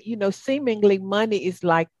money. Seemingly money is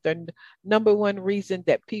like the number one reason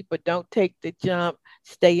that people don't take the jump,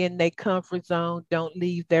 stay in their comfort zone, don't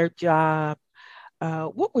leave their job.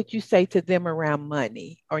 What would you say to them around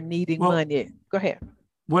money or needing money? Go ahead.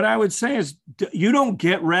 What I would say is you don't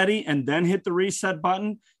get ready and then hit the reset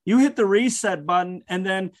button. You hit the reset button and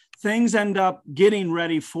then things end up getting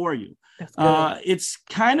ready for you. It's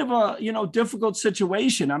kind of a, difficult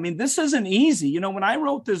situation. I mean, this isn't easy. When I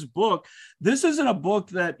wrote this book, this isn't a book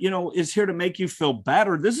that, is here to make you feel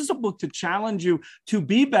better. This is a book to challenge you to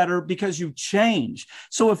be better because you change.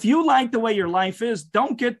 So if you like the way your life is,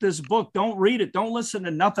 don't get this book. Don't read it. Don't listen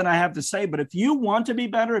to nothing I have to say. But if you want to be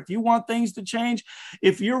better, if you want things to change,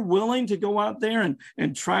 if you're willing to go out there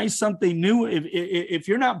and try something new, if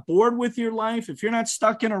you're not bored with your life, if you're not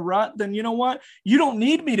stuck in a rut, then you know what? You don't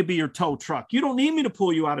need me to be your tow truck. You don't need me to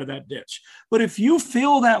pull you out of that ditch. But if you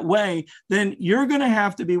feel that way, then you're going to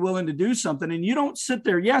have to be willing to do something. And you don't sit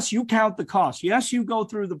there. Yes, you count the cost. Yes, you go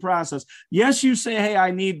through the process. Yes, you say, hey,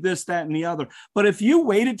 I need this, that, and the other. But if you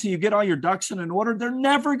waited till you get all your ducks in an order, they're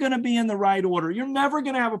never going to be in the right order. You're never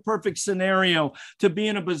going to have a perfect scenario to be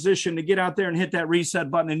in a position to get out there and hit that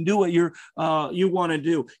reset button and do what you want to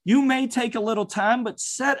do. You may take a little time, but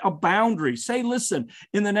set a boundary. Say, listen,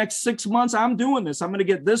 in the next 6 months, I'm doing this. I'm going to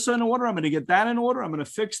get this in order. I'm going to get that in order. I'm going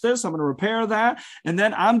to fix this. I'm going to repair that. And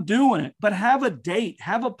then I'm doing it. But have a date,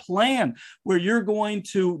 have a plan where you're going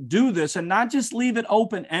to do this and not just leave it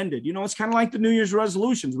open-ended. It's kind of like the New Year's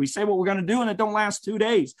resolutions. We say what we're going to do and it don't last 2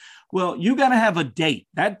 days. Well, you got to have a date.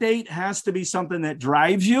 That date has to be something that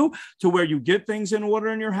drives you to where you get things in order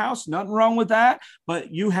in your house. Nothing wrong with that.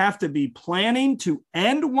 But you have to be planning to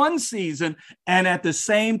end one season and at the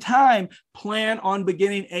same time plan on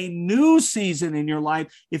beginning a new season in your life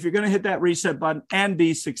if you're going to hit that reset button and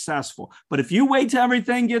be successful. But if you wait till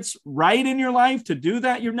everything gets right in your life to do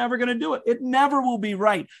that, you're never going to do it. It never will be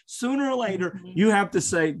right. Sooner or later, you have to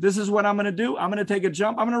say, this is what I'm going to do. I'm going to take a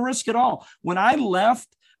jump. I'm going to risk it all. When I left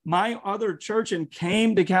my other church and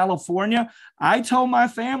came to California, I told my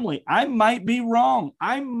family, I might be wrong.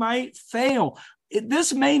 I might fail.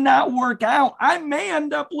 This may not work out. I may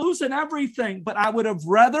end up losing everything, but I would have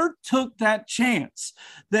rather took that chance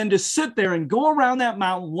than to sit there and go around that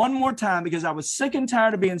mountain one more time because I was sick and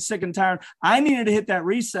tired of being sick and tired. I needed to hit that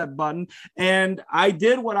reset button, and I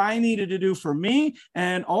did what I needed to do for me.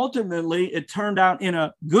 And ultimately, it turned out in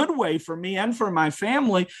a good way for me and for my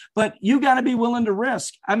family. But you got to be willing to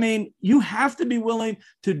risk. I mean, you have to be willing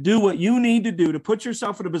to do what you need to do to put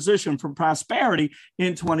yourself in a position for prosperity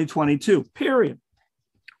in 2022, period.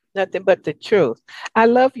 Nothing but the truth. I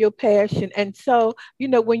love your passion. And so,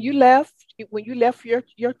 when you left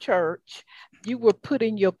your church, you were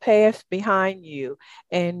putting your past behind you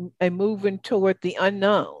and moving toward the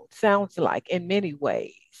unknown, sounds like, in many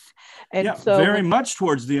ways. And so very much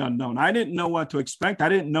towards the unknown. I didn't know what to expect. I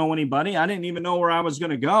didn't know anybody. I didn't even know where I was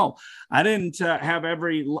going to go. I didn't have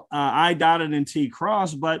every I dotted and T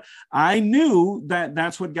crossed, but I knew that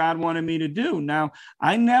that's what God wanted me to do. Now,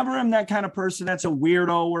 I never am that kind of person that's a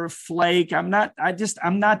weirdo or a flake. I'm not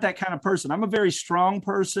that kind of person. I'm a very strong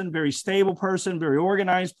person, very stable person, very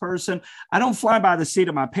organized person. I don't fly by the seat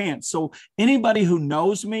of my pants. So anybody who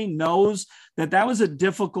knows me knows that was a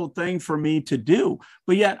difficult thing for me to do.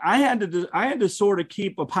 But yet I I had to sort of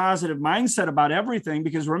keep a positive mindset about everything,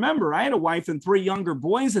 because remember, I had a wife and 3 younger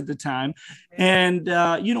boys at the time. And,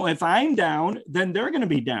 if I'm down, then they're going to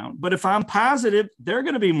be down. But if I'm positive, they're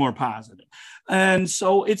going to be more positive. And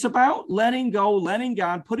so it's about letting go, letting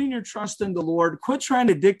God, putting your trust in the Lord. Quit trying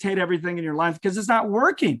to dictate everything in your life, because it's not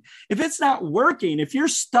working. If it's not working, if you're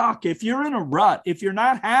stuck, if you're in a rut, if you're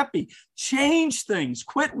not happy, change things.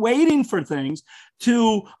 Quit waiting for things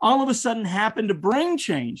to all of a sudden happen to bring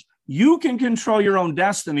change. You can control your own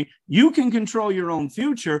destiny. You can control your own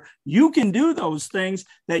future. You can do those things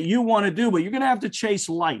that you want to do, but you're going to have to chase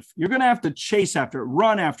life. You're going to have to chase after it,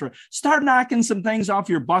 run after it, start knocking some things off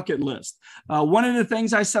your bucket list. One of the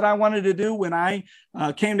things I said I wanted to do when I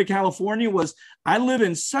came to California was, I live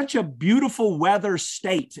in such a beautiful weather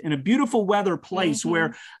state, in a beautiful weather place,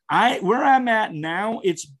 where I'm at now,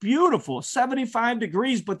 it's beautiful, 75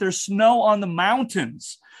 degrees, but there's snow on the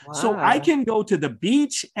mountains. Wow. So I can go to the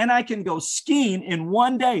beach and I can go skiing in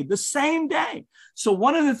one day, the same day. So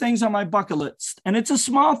one of the things on my bucket list, and it's a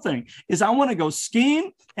small thing, is I want to go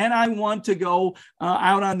skiing and I want to go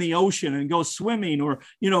out on the ocean and go swimming, or,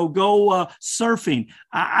 go surfing.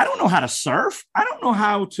 I don't know how to surf. I don't know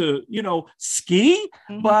how to, ski,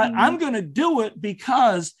 but I'm going to do it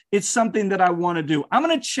because it's something that I want to do. I'm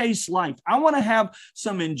going to chase life. I want to have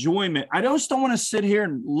some enjoyment. I just don't want to sit here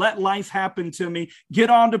and let life happen to me, get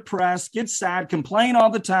all depressed, get sad, complain all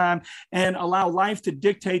the time, and allow life to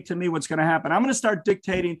dictate to me what's going to happen. I'm going to start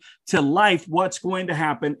dictating to life what's going to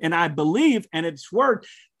happen. And I believe, and it's worked,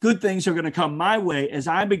 good things are going to come my way as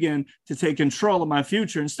I begin to take control of my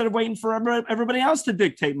future instead of waiting for everybody else to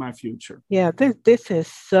dictate my future. Yeah, this is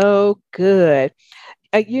so good.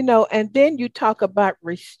 And then you talk about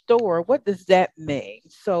restore. What does that mean?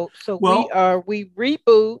 So we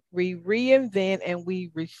reboot, we reinvent, and we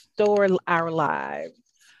restore our lives.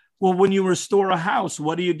 Well, when you restore a house,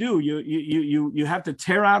 what do? You have to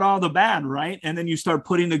tear out all the bad, right? And then you start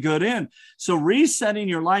putting the good in. So resetting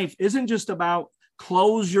your life isn't just about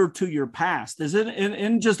closure to your past.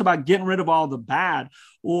 Isn't just about getting rid of all the bad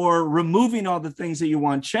or removing all the things that you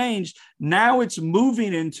want changed. Now it's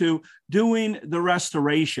moving into doing the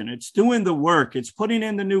restoration. It's doing the work. It's putting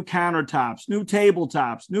in the new countertops, new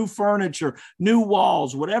tabletops, new furniture, new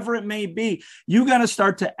walls, whatever it may be. You got to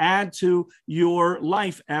start to add to your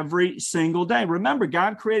life every single day. Remember,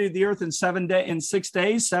 God created the earth in 6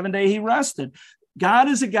 days, 7 days he rested. God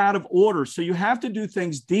is a God of order, so you have to do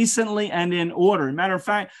things decently and in order. Matter of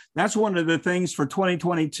fact, that's one of the things for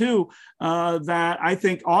 2022 that I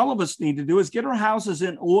think all of us need to do is get our houses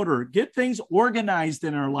in order, get things organized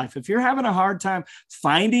in our life. If you're having a hard time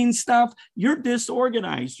finding stuff, you're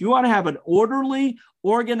disorganized. You want to have an orderly,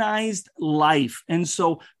 organized life. And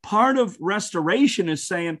so part of restoration is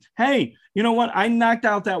saying, hey, you know what? I knocked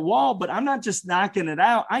out that wall, but I'm not just knocking it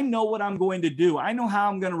out. I know what I'm going to do. I know how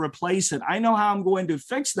I'm going to replace it. I know how I'm going to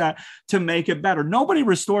fix that to make it better. Nobody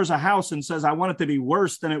restores a house and says, I want it to be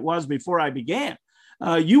worse than it was before I began.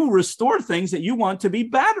 You restore things that you want to be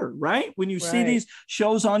better, right? When you see these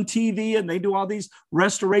shows on TV and they do all these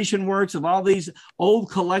restoration works of all these old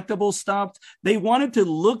collectible stuff, they want it to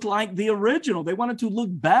look like the original. They want it to look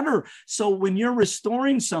better. So when you're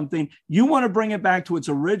restoring something, you want to bring it back to its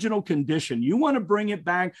original condition. You want to bring it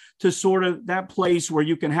back to sort of that place where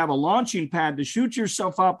you can have a launching pad to shoot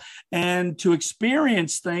yourself up and to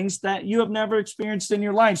experience things that you have never experienced in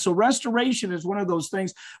your life. So restoration is one of those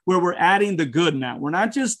things where we're adding the good now. We're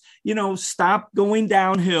not just, stop going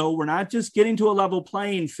downhill. We're not just getting to a level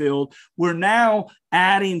playing field. We're now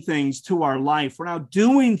adding things to our life. We're now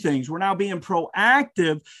doing things. We're now being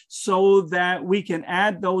proactive so that we can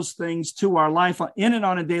add those things to our life in and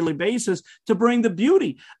on a daily basis to bring the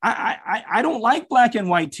beauty. I don't like black and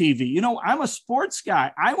white TV. I'm a sports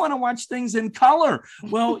guy. I want to watch things in color.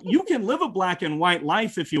 Well, you can live a black and white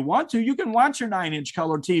life if you want to. You can watch your 9-inch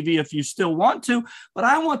color TV if you still want to, but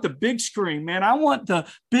I want the big screen, man. I want the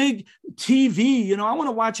big TV. I want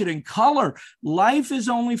to watch it in color. Life is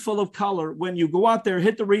only full of color when you go out there,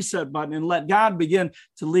 hit the reset button, and let God begin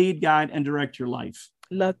to lead, guide, and direct your life.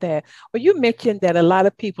 Love that. Well, you mentioned that a lot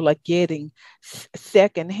of people are getting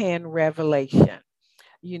secondhand revelation,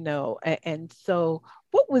 and so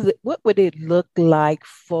what would it look like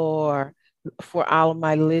for all of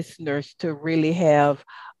my listeners to really have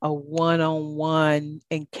a one-on-one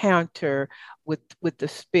encounter with the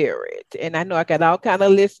Spirit? And I know I got all kind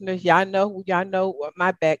of listeners. Y'all know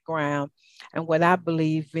my background and what I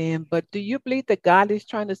believe in. But do you believe that God is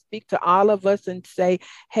trying to speak to all of us and say,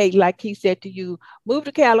 hey, like he said to you, move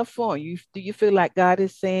to California? Do you feel like God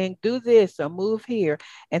is saying, do this or move here?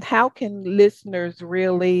 And how can listeners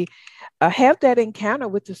really have that encounter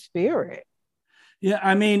with the Spirit? Yeah,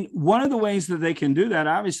 I mean, one of the ways that they can do that,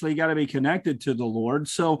 obviously, you got to be connected to the Lord.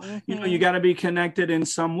 So, you got to be connected in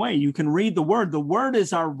some way. You can read the Word. The Word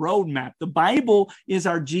is our roadmap. The Bible is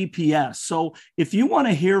our GPS. So if you want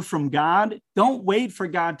to hear from God, don't wait for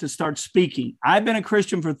God to start speaking. I've been a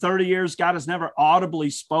Christian for 30 years. God has never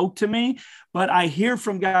audibly spoke to me, but I hear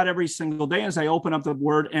from God every single day as I open up the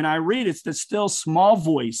Word and I read. It's the still small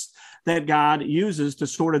voice that God uses to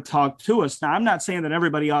sort of talk to us. Now, I'm not saying that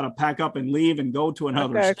everybody ought to pack up and leave and go to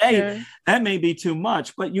another state. That may be too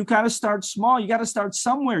much, but you got to start small. You got to start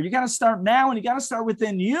somewhere. You got to start now, and you got to start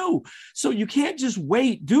within you. So you can't just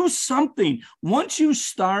wait. Do something. Once you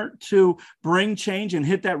start to bring change and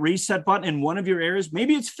hit that reset button in one of your areas,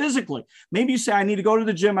 maybe it's physically. Maybe you say, I need to go to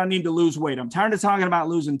the gym. I need to lose weight. I'm tired of talking about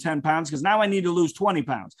losing 10 pounds because now I need to lose 20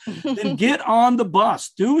 pounds. Then get on the bus.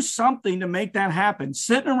 Do something to make that happen.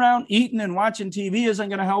 Sitting around eating and watching TV isn't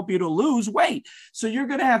going to help you to lose weight. So you're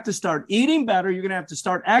going to have to start eating better. You're going to have to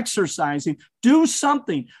start exercising. Do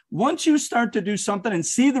something. Once you start to do something and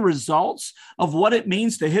see the results of what it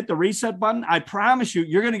means to hit the reset button, I promise you,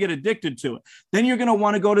 you're going to get addicted to it. Then you're going to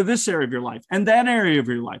want to go to this area of your life and that area of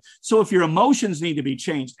your life. So if your emotions need to be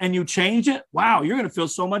changed and you change it, wow, you're going to feel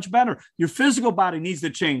so much better. Your physical body needs to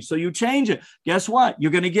change. So you change it. Guess what?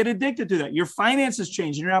 You're going to get addicted to that. Your finances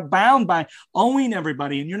change. And you're not bound by owing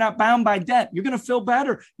everybody and you're not bound by debt. You're going to feel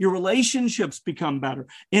better. Your relationships become better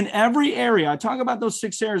in every area. I talk about those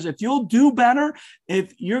 6 areas. If you'll do better,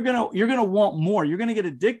 if you're going to want more, you're going to get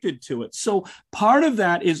addicted to it. So part of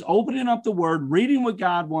that is opening up the Word, reading what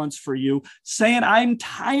God wants for you, saying, I'm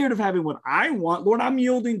tired of having what I want. Lord, I'm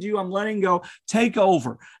yielding to you. I'm letting go. Take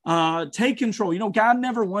over. Take control. God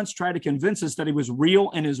never once tried to convince us that he was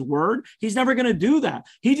real in his word. He's never going to do that.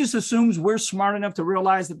 He just assumes we're smart enough to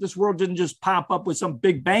realize that this world didn't just pop up with some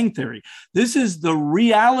Big Bang theory. This is the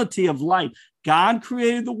reality of life. God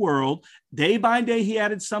created the world. Day by day, he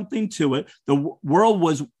added something to it. The world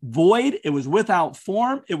was void. It was without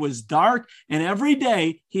form. It was dark. And every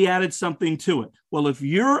day, he added something to it. Well, if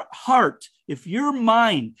your heart, if your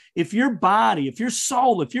mind, if your body, if your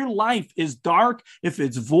soul, if your life is dark, if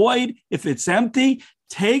it's void, if it's empty,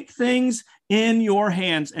 take things in your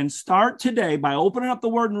hands and start today by opening up the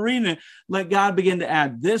Word and reading it. Let God begin to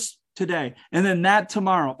add this today, and then that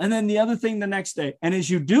tomorrow, and then the other thing the next day. And as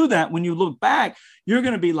you do that, when you look back, you're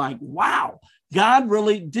going to be like, wow, God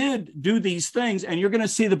really did do these things, and you're going to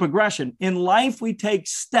see the progression. In life, we take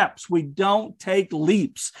steps. We don't take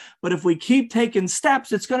leaps. But if we keep taking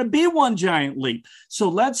steps, it's going to be one giant leap. So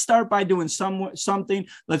let's start by doing something.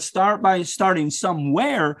 Let's start by starting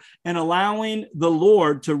somewhere and allowing the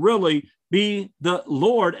Lord to really be the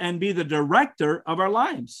Lord and be the director of our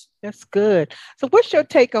lives. That's good. So what's your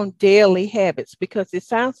take on daily habits? Because it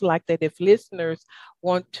sounds like that if listeners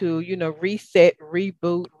want to, reset,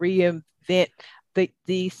 reboot, reinvent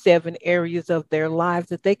these 7 areas of their lives,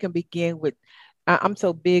 that they can begin with, I'm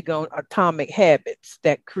so big on atomic habits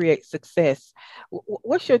that create success.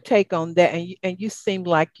 What's your take on that? And you seem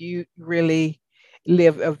like you really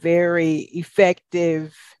live a very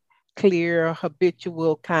effective, clear,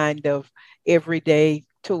 habitual kind of everyday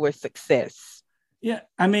towards success. Yeah.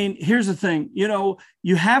 I mean, here's the thing,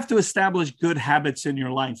 you have to establish good habits in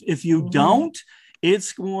your life. If you don't,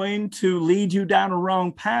 it's going to lead you down a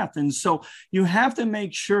wrong path. And so you have to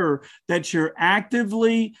make sure that you're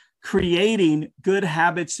actively creating good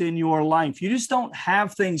habits in your life. You just don't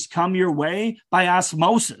have things come your way by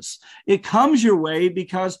osmosis. It comes your way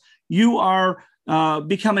because you are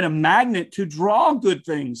becoming a magnet to draw good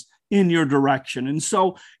things in your direction. And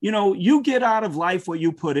so, you get out of life what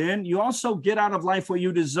you put in. You also get out of life what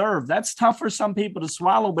you deserve. That's tough for some people to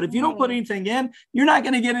swallow, but if you don't put anything in, you're not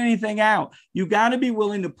going to get anything out. You got to be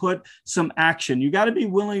willing to put some action. You got to be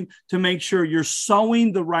willing to make sure you're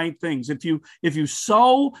sowing the right things. If you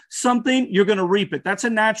sow something, you're going to reap it. That's a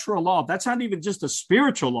natural law. That's not even just a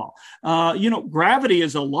spiritual law. Gravity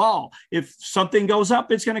is a law. If something goes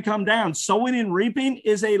up, it's going to come down. Sowing and reaping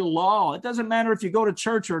is a law. It doesn't matter if you go to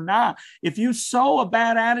church or not. If you sow a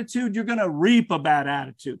bad attitude, you're going to reap a bad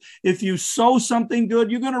attitude. If you sow something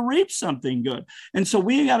good, you're going to reap something good. And so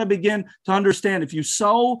we got to begin to understand, if you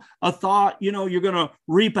sow a thought, you're going to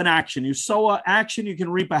reap an action. You sow an action, you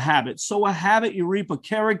can reap a habit. Sow a habit, you reap a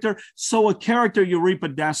character. Sow a character, you reap a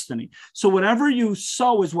destiny. So whatever you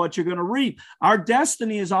sow is what you're going to reap. Our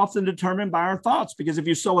destiny is often determined by our thoughts, because if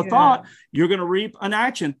you sow a thought, you're going to reap an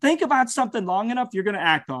action. Think about something long enough, you're going to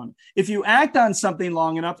act on it. If you act on something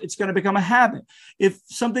long enough, it's going to become a habit. If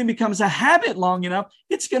something becomes a habit long enough,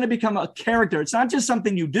 it's going to become a character. It's not just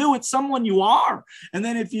something you do, it's someone you are. And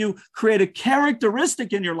then if you create a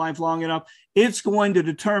characteristic in your life long enough, it's going to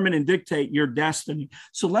determine and dictate your destiny.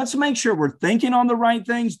 So let's make sure we're thinking on the right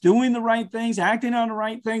things, doing the right things, acting on the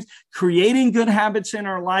right things, creating good habits in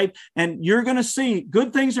our life. And you're going to see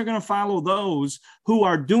good things are going to follow those who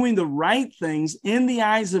are doing the right things in the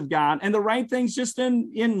eyes of God and the right things just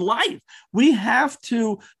in life. We have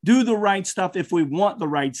to do the right stuff if we want the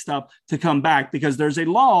right stuff to come back, because there's a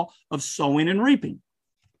law of sowing and reaping.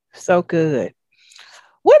 So good.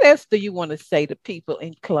 What else do you want to say to people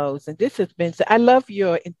in closing? This has been, I love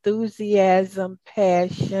your enthusiasm,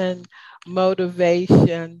 passion,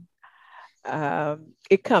 motivation.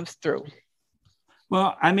 It comes through.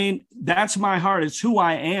 Well, I mean, that's my heart. It's who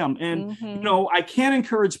I am. And, I can't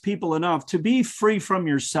encourage people enough to be free from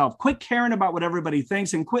yourself. Quit caring about what everybody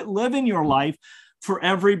thinks and quit living your life for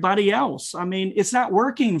everybody else. I mean, it's not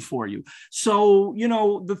working for you. So,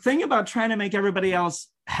 the thing about trying to make everybody else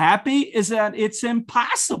happy is that it's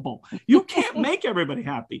impossible. You can't make everybody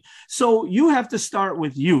happy. So you have to start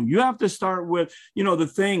with you. You have to start with, the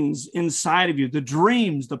things inside of you, the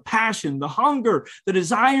dreams, the passion, the hunger, the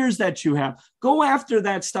desires that you have. Go after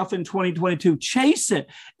that stuff in 2022, chase it,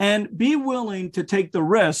 and be willing to take the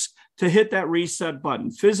risk to hit that reset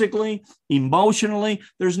button physically, emotionally.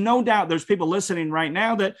 There's no doubt there's people listening right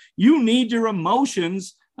now that you need your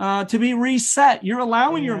emotions to be reset. You're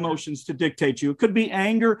allowing your emotions to dictate you. It could be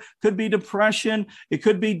anger, could be depression, it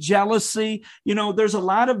could be jealousy. There's a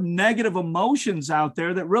lot of negative emotions out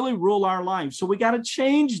there that really rule our life. So we got to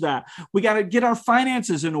change that. We got to get our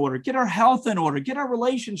finances in order, get our health in order, get our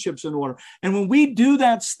relationships in order. And when we do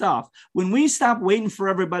that stuff, when we stop waiting for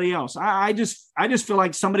everybody else, I just feel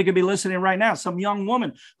like somebody could be listening right now, some young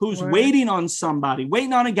woman who's waiting on somebody,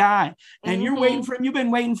 waiting on a guy, and you're waiting for him. You've been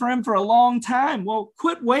waiting for him for a long time. Well,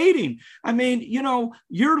 quit waiting. I mean,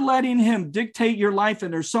 you're letting him dictate your life,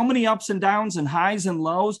 and there's so many ups and downs and highs and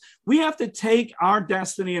lows. We have to take our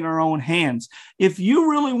destiny in our own hands. If you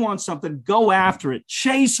really want something, go after it.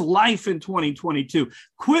 Chase life in 2022.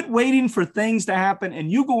 Quit waiting for things to happen, and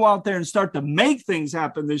you go out there and start to make things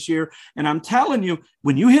happen this year. And I'm telling you,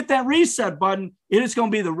 when you hit that reset button, it is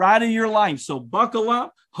going to be the ride of your life. So buckle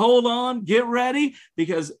up, hold on, get ready,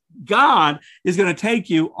 because God is going to take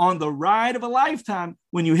you on the ride of a lifetime.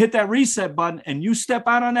 When you hit that reset button and you step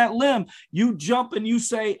out on that limb, you jump and you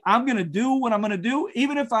say, I'm going to do what I'm going to do.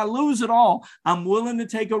 Even if I lose it all, I'm willing to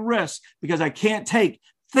take a risk, because I can't take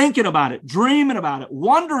thinking about it, dreaming about it,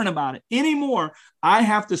 wondering about it anymore. I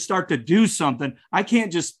have to start to do something. I can't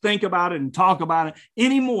just think about it and talk about it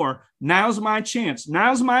anymore. Now's my chance.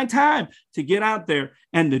 Now's my time to get out there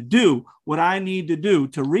and to do what I need to do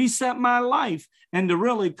to reset my life and to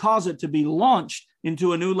really cause it to be launched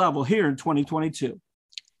into a new level here in 2022.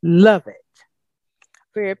 Love it.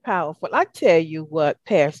 Very powerful. I tell you what,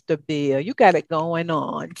 Pastor Bill, you got it going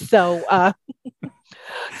on. So,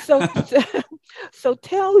 so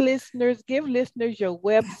tell listeners, give listeners your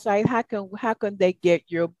website. How can they get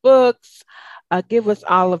your books? Give us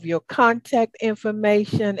all of your contact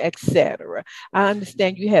information, etc. I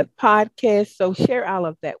understand you have podcasts, so share all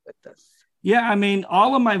of that with us. Yeah, I mean,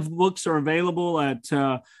 all of my books are available at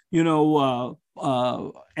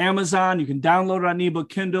Amazon. You can download it on ebook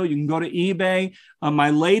Kindle. You can go to eBay.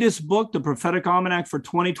 My latest book, The Prophetic Almanac for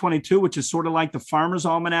 2022, which is sort of like the Farmer's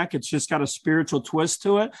Almanac, it's just got a spiritual twist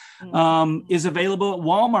to it, is available at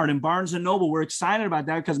Walmart and Barnes & Noble. We're excited about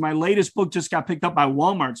that because my latest book just got picked up by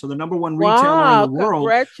Walmart. So the number one retailer in the world,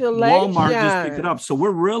 Walmart, just picked it up. So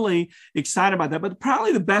we're really excited about that. But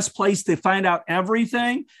probably the best place to find out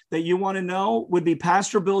everything that you want to know would be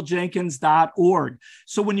PastorBillJenkins.org.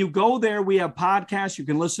 So when you go there, we have podcasts. You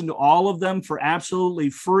can listen to all of them for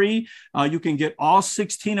absolutely free. You can get all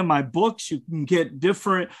 16 of my books. You can get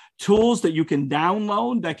different tools that you can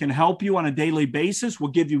download that can help you on a daily basis.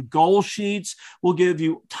 We'll give you goal sheets. We'll give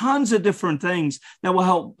you tons of different things that will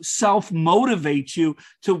help self-motivate you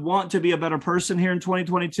to want to be a better person here in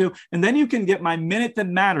 2022. And then you can get my Minute That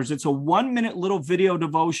Matters. It's a 1-minute little video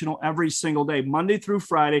devotional every single day, Monday through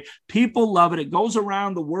Friday. People love it. It goes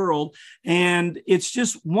around the world, and it's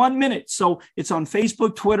just 1 minute. So it's on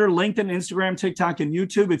Facebook, Twitter, LinkedIn, Instagram, TikTok, and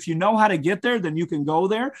YouTube. If you know how to get there, then you can go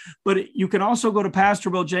there. But you can also go to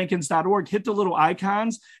PastorBillJenkins.org, hit the little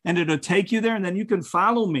icons, and it'll take you there. And then you can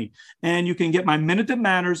follow me, and you can get my Minute That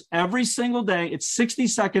Matters every single day. It's 60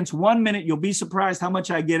 seconds, 1 minute. You'll be surprised how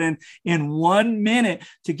much I get in 1 minute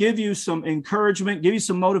to give you some encouragement, give you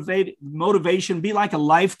some motivation, be like a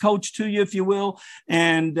life coach to you, if you will.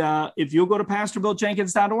 And if you'll go to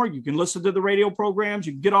PastorBillJenkins.org, you can listen to the radio programs,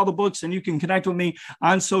 you can get all the books, and you can connect with me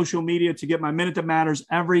on social media to get my Minute That Matters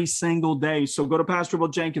every single day. So go to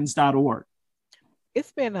PastorBillJenkins.org.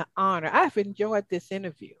 It's been an honor. I've enjoyed this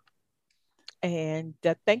interview. And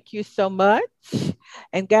thank you so much.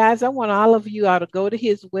 And guys, I want all of you all to go to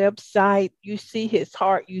his website. You see his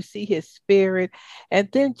heart, you see his spirit, and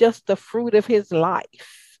then just the fruit of his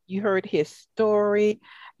life. You heard his story.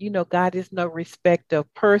 You know, God is no respecter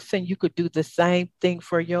of person. You could do the same thing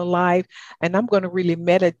for your life. And I'm going to really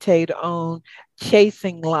meditate on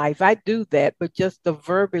chasing life. I do that, but just the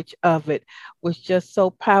verbiage of it was just so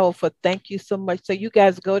powerful. Thank you so much. So you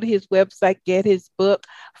guys go to his website, get his book,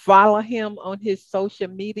 follow him on his social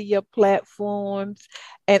media platforms.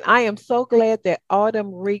 And I am so glad that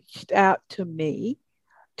Autumn reached out to me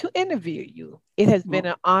to interview you. It has been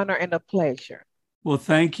an honor and a pleasure. Well,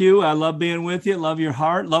 thank you. I love being with you. Love your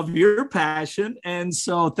heart. Love your passion. And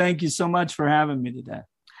so thank you so much for having me today.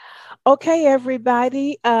 Okay,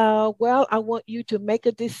 everybody. Well, I want you to make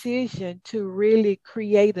a decision to really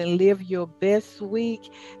create and live your best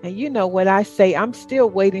week. And you know what I say, I'm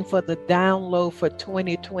still waiting for the download for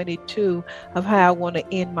 2022 of how I want to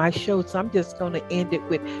end my show. So I'm just going to end it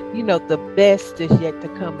with, you know, the best is yet to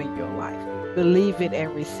come in your life. Believe it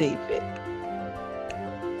and receive it.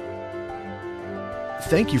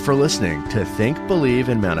 Thank you for listening to Think, Believe,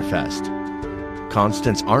 and Manifest.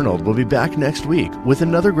 Constance Arnold will be back next week with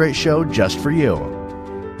another great show just for you.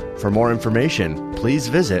 For more information, please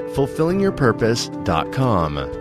visit fulfillingyourpurpose.com.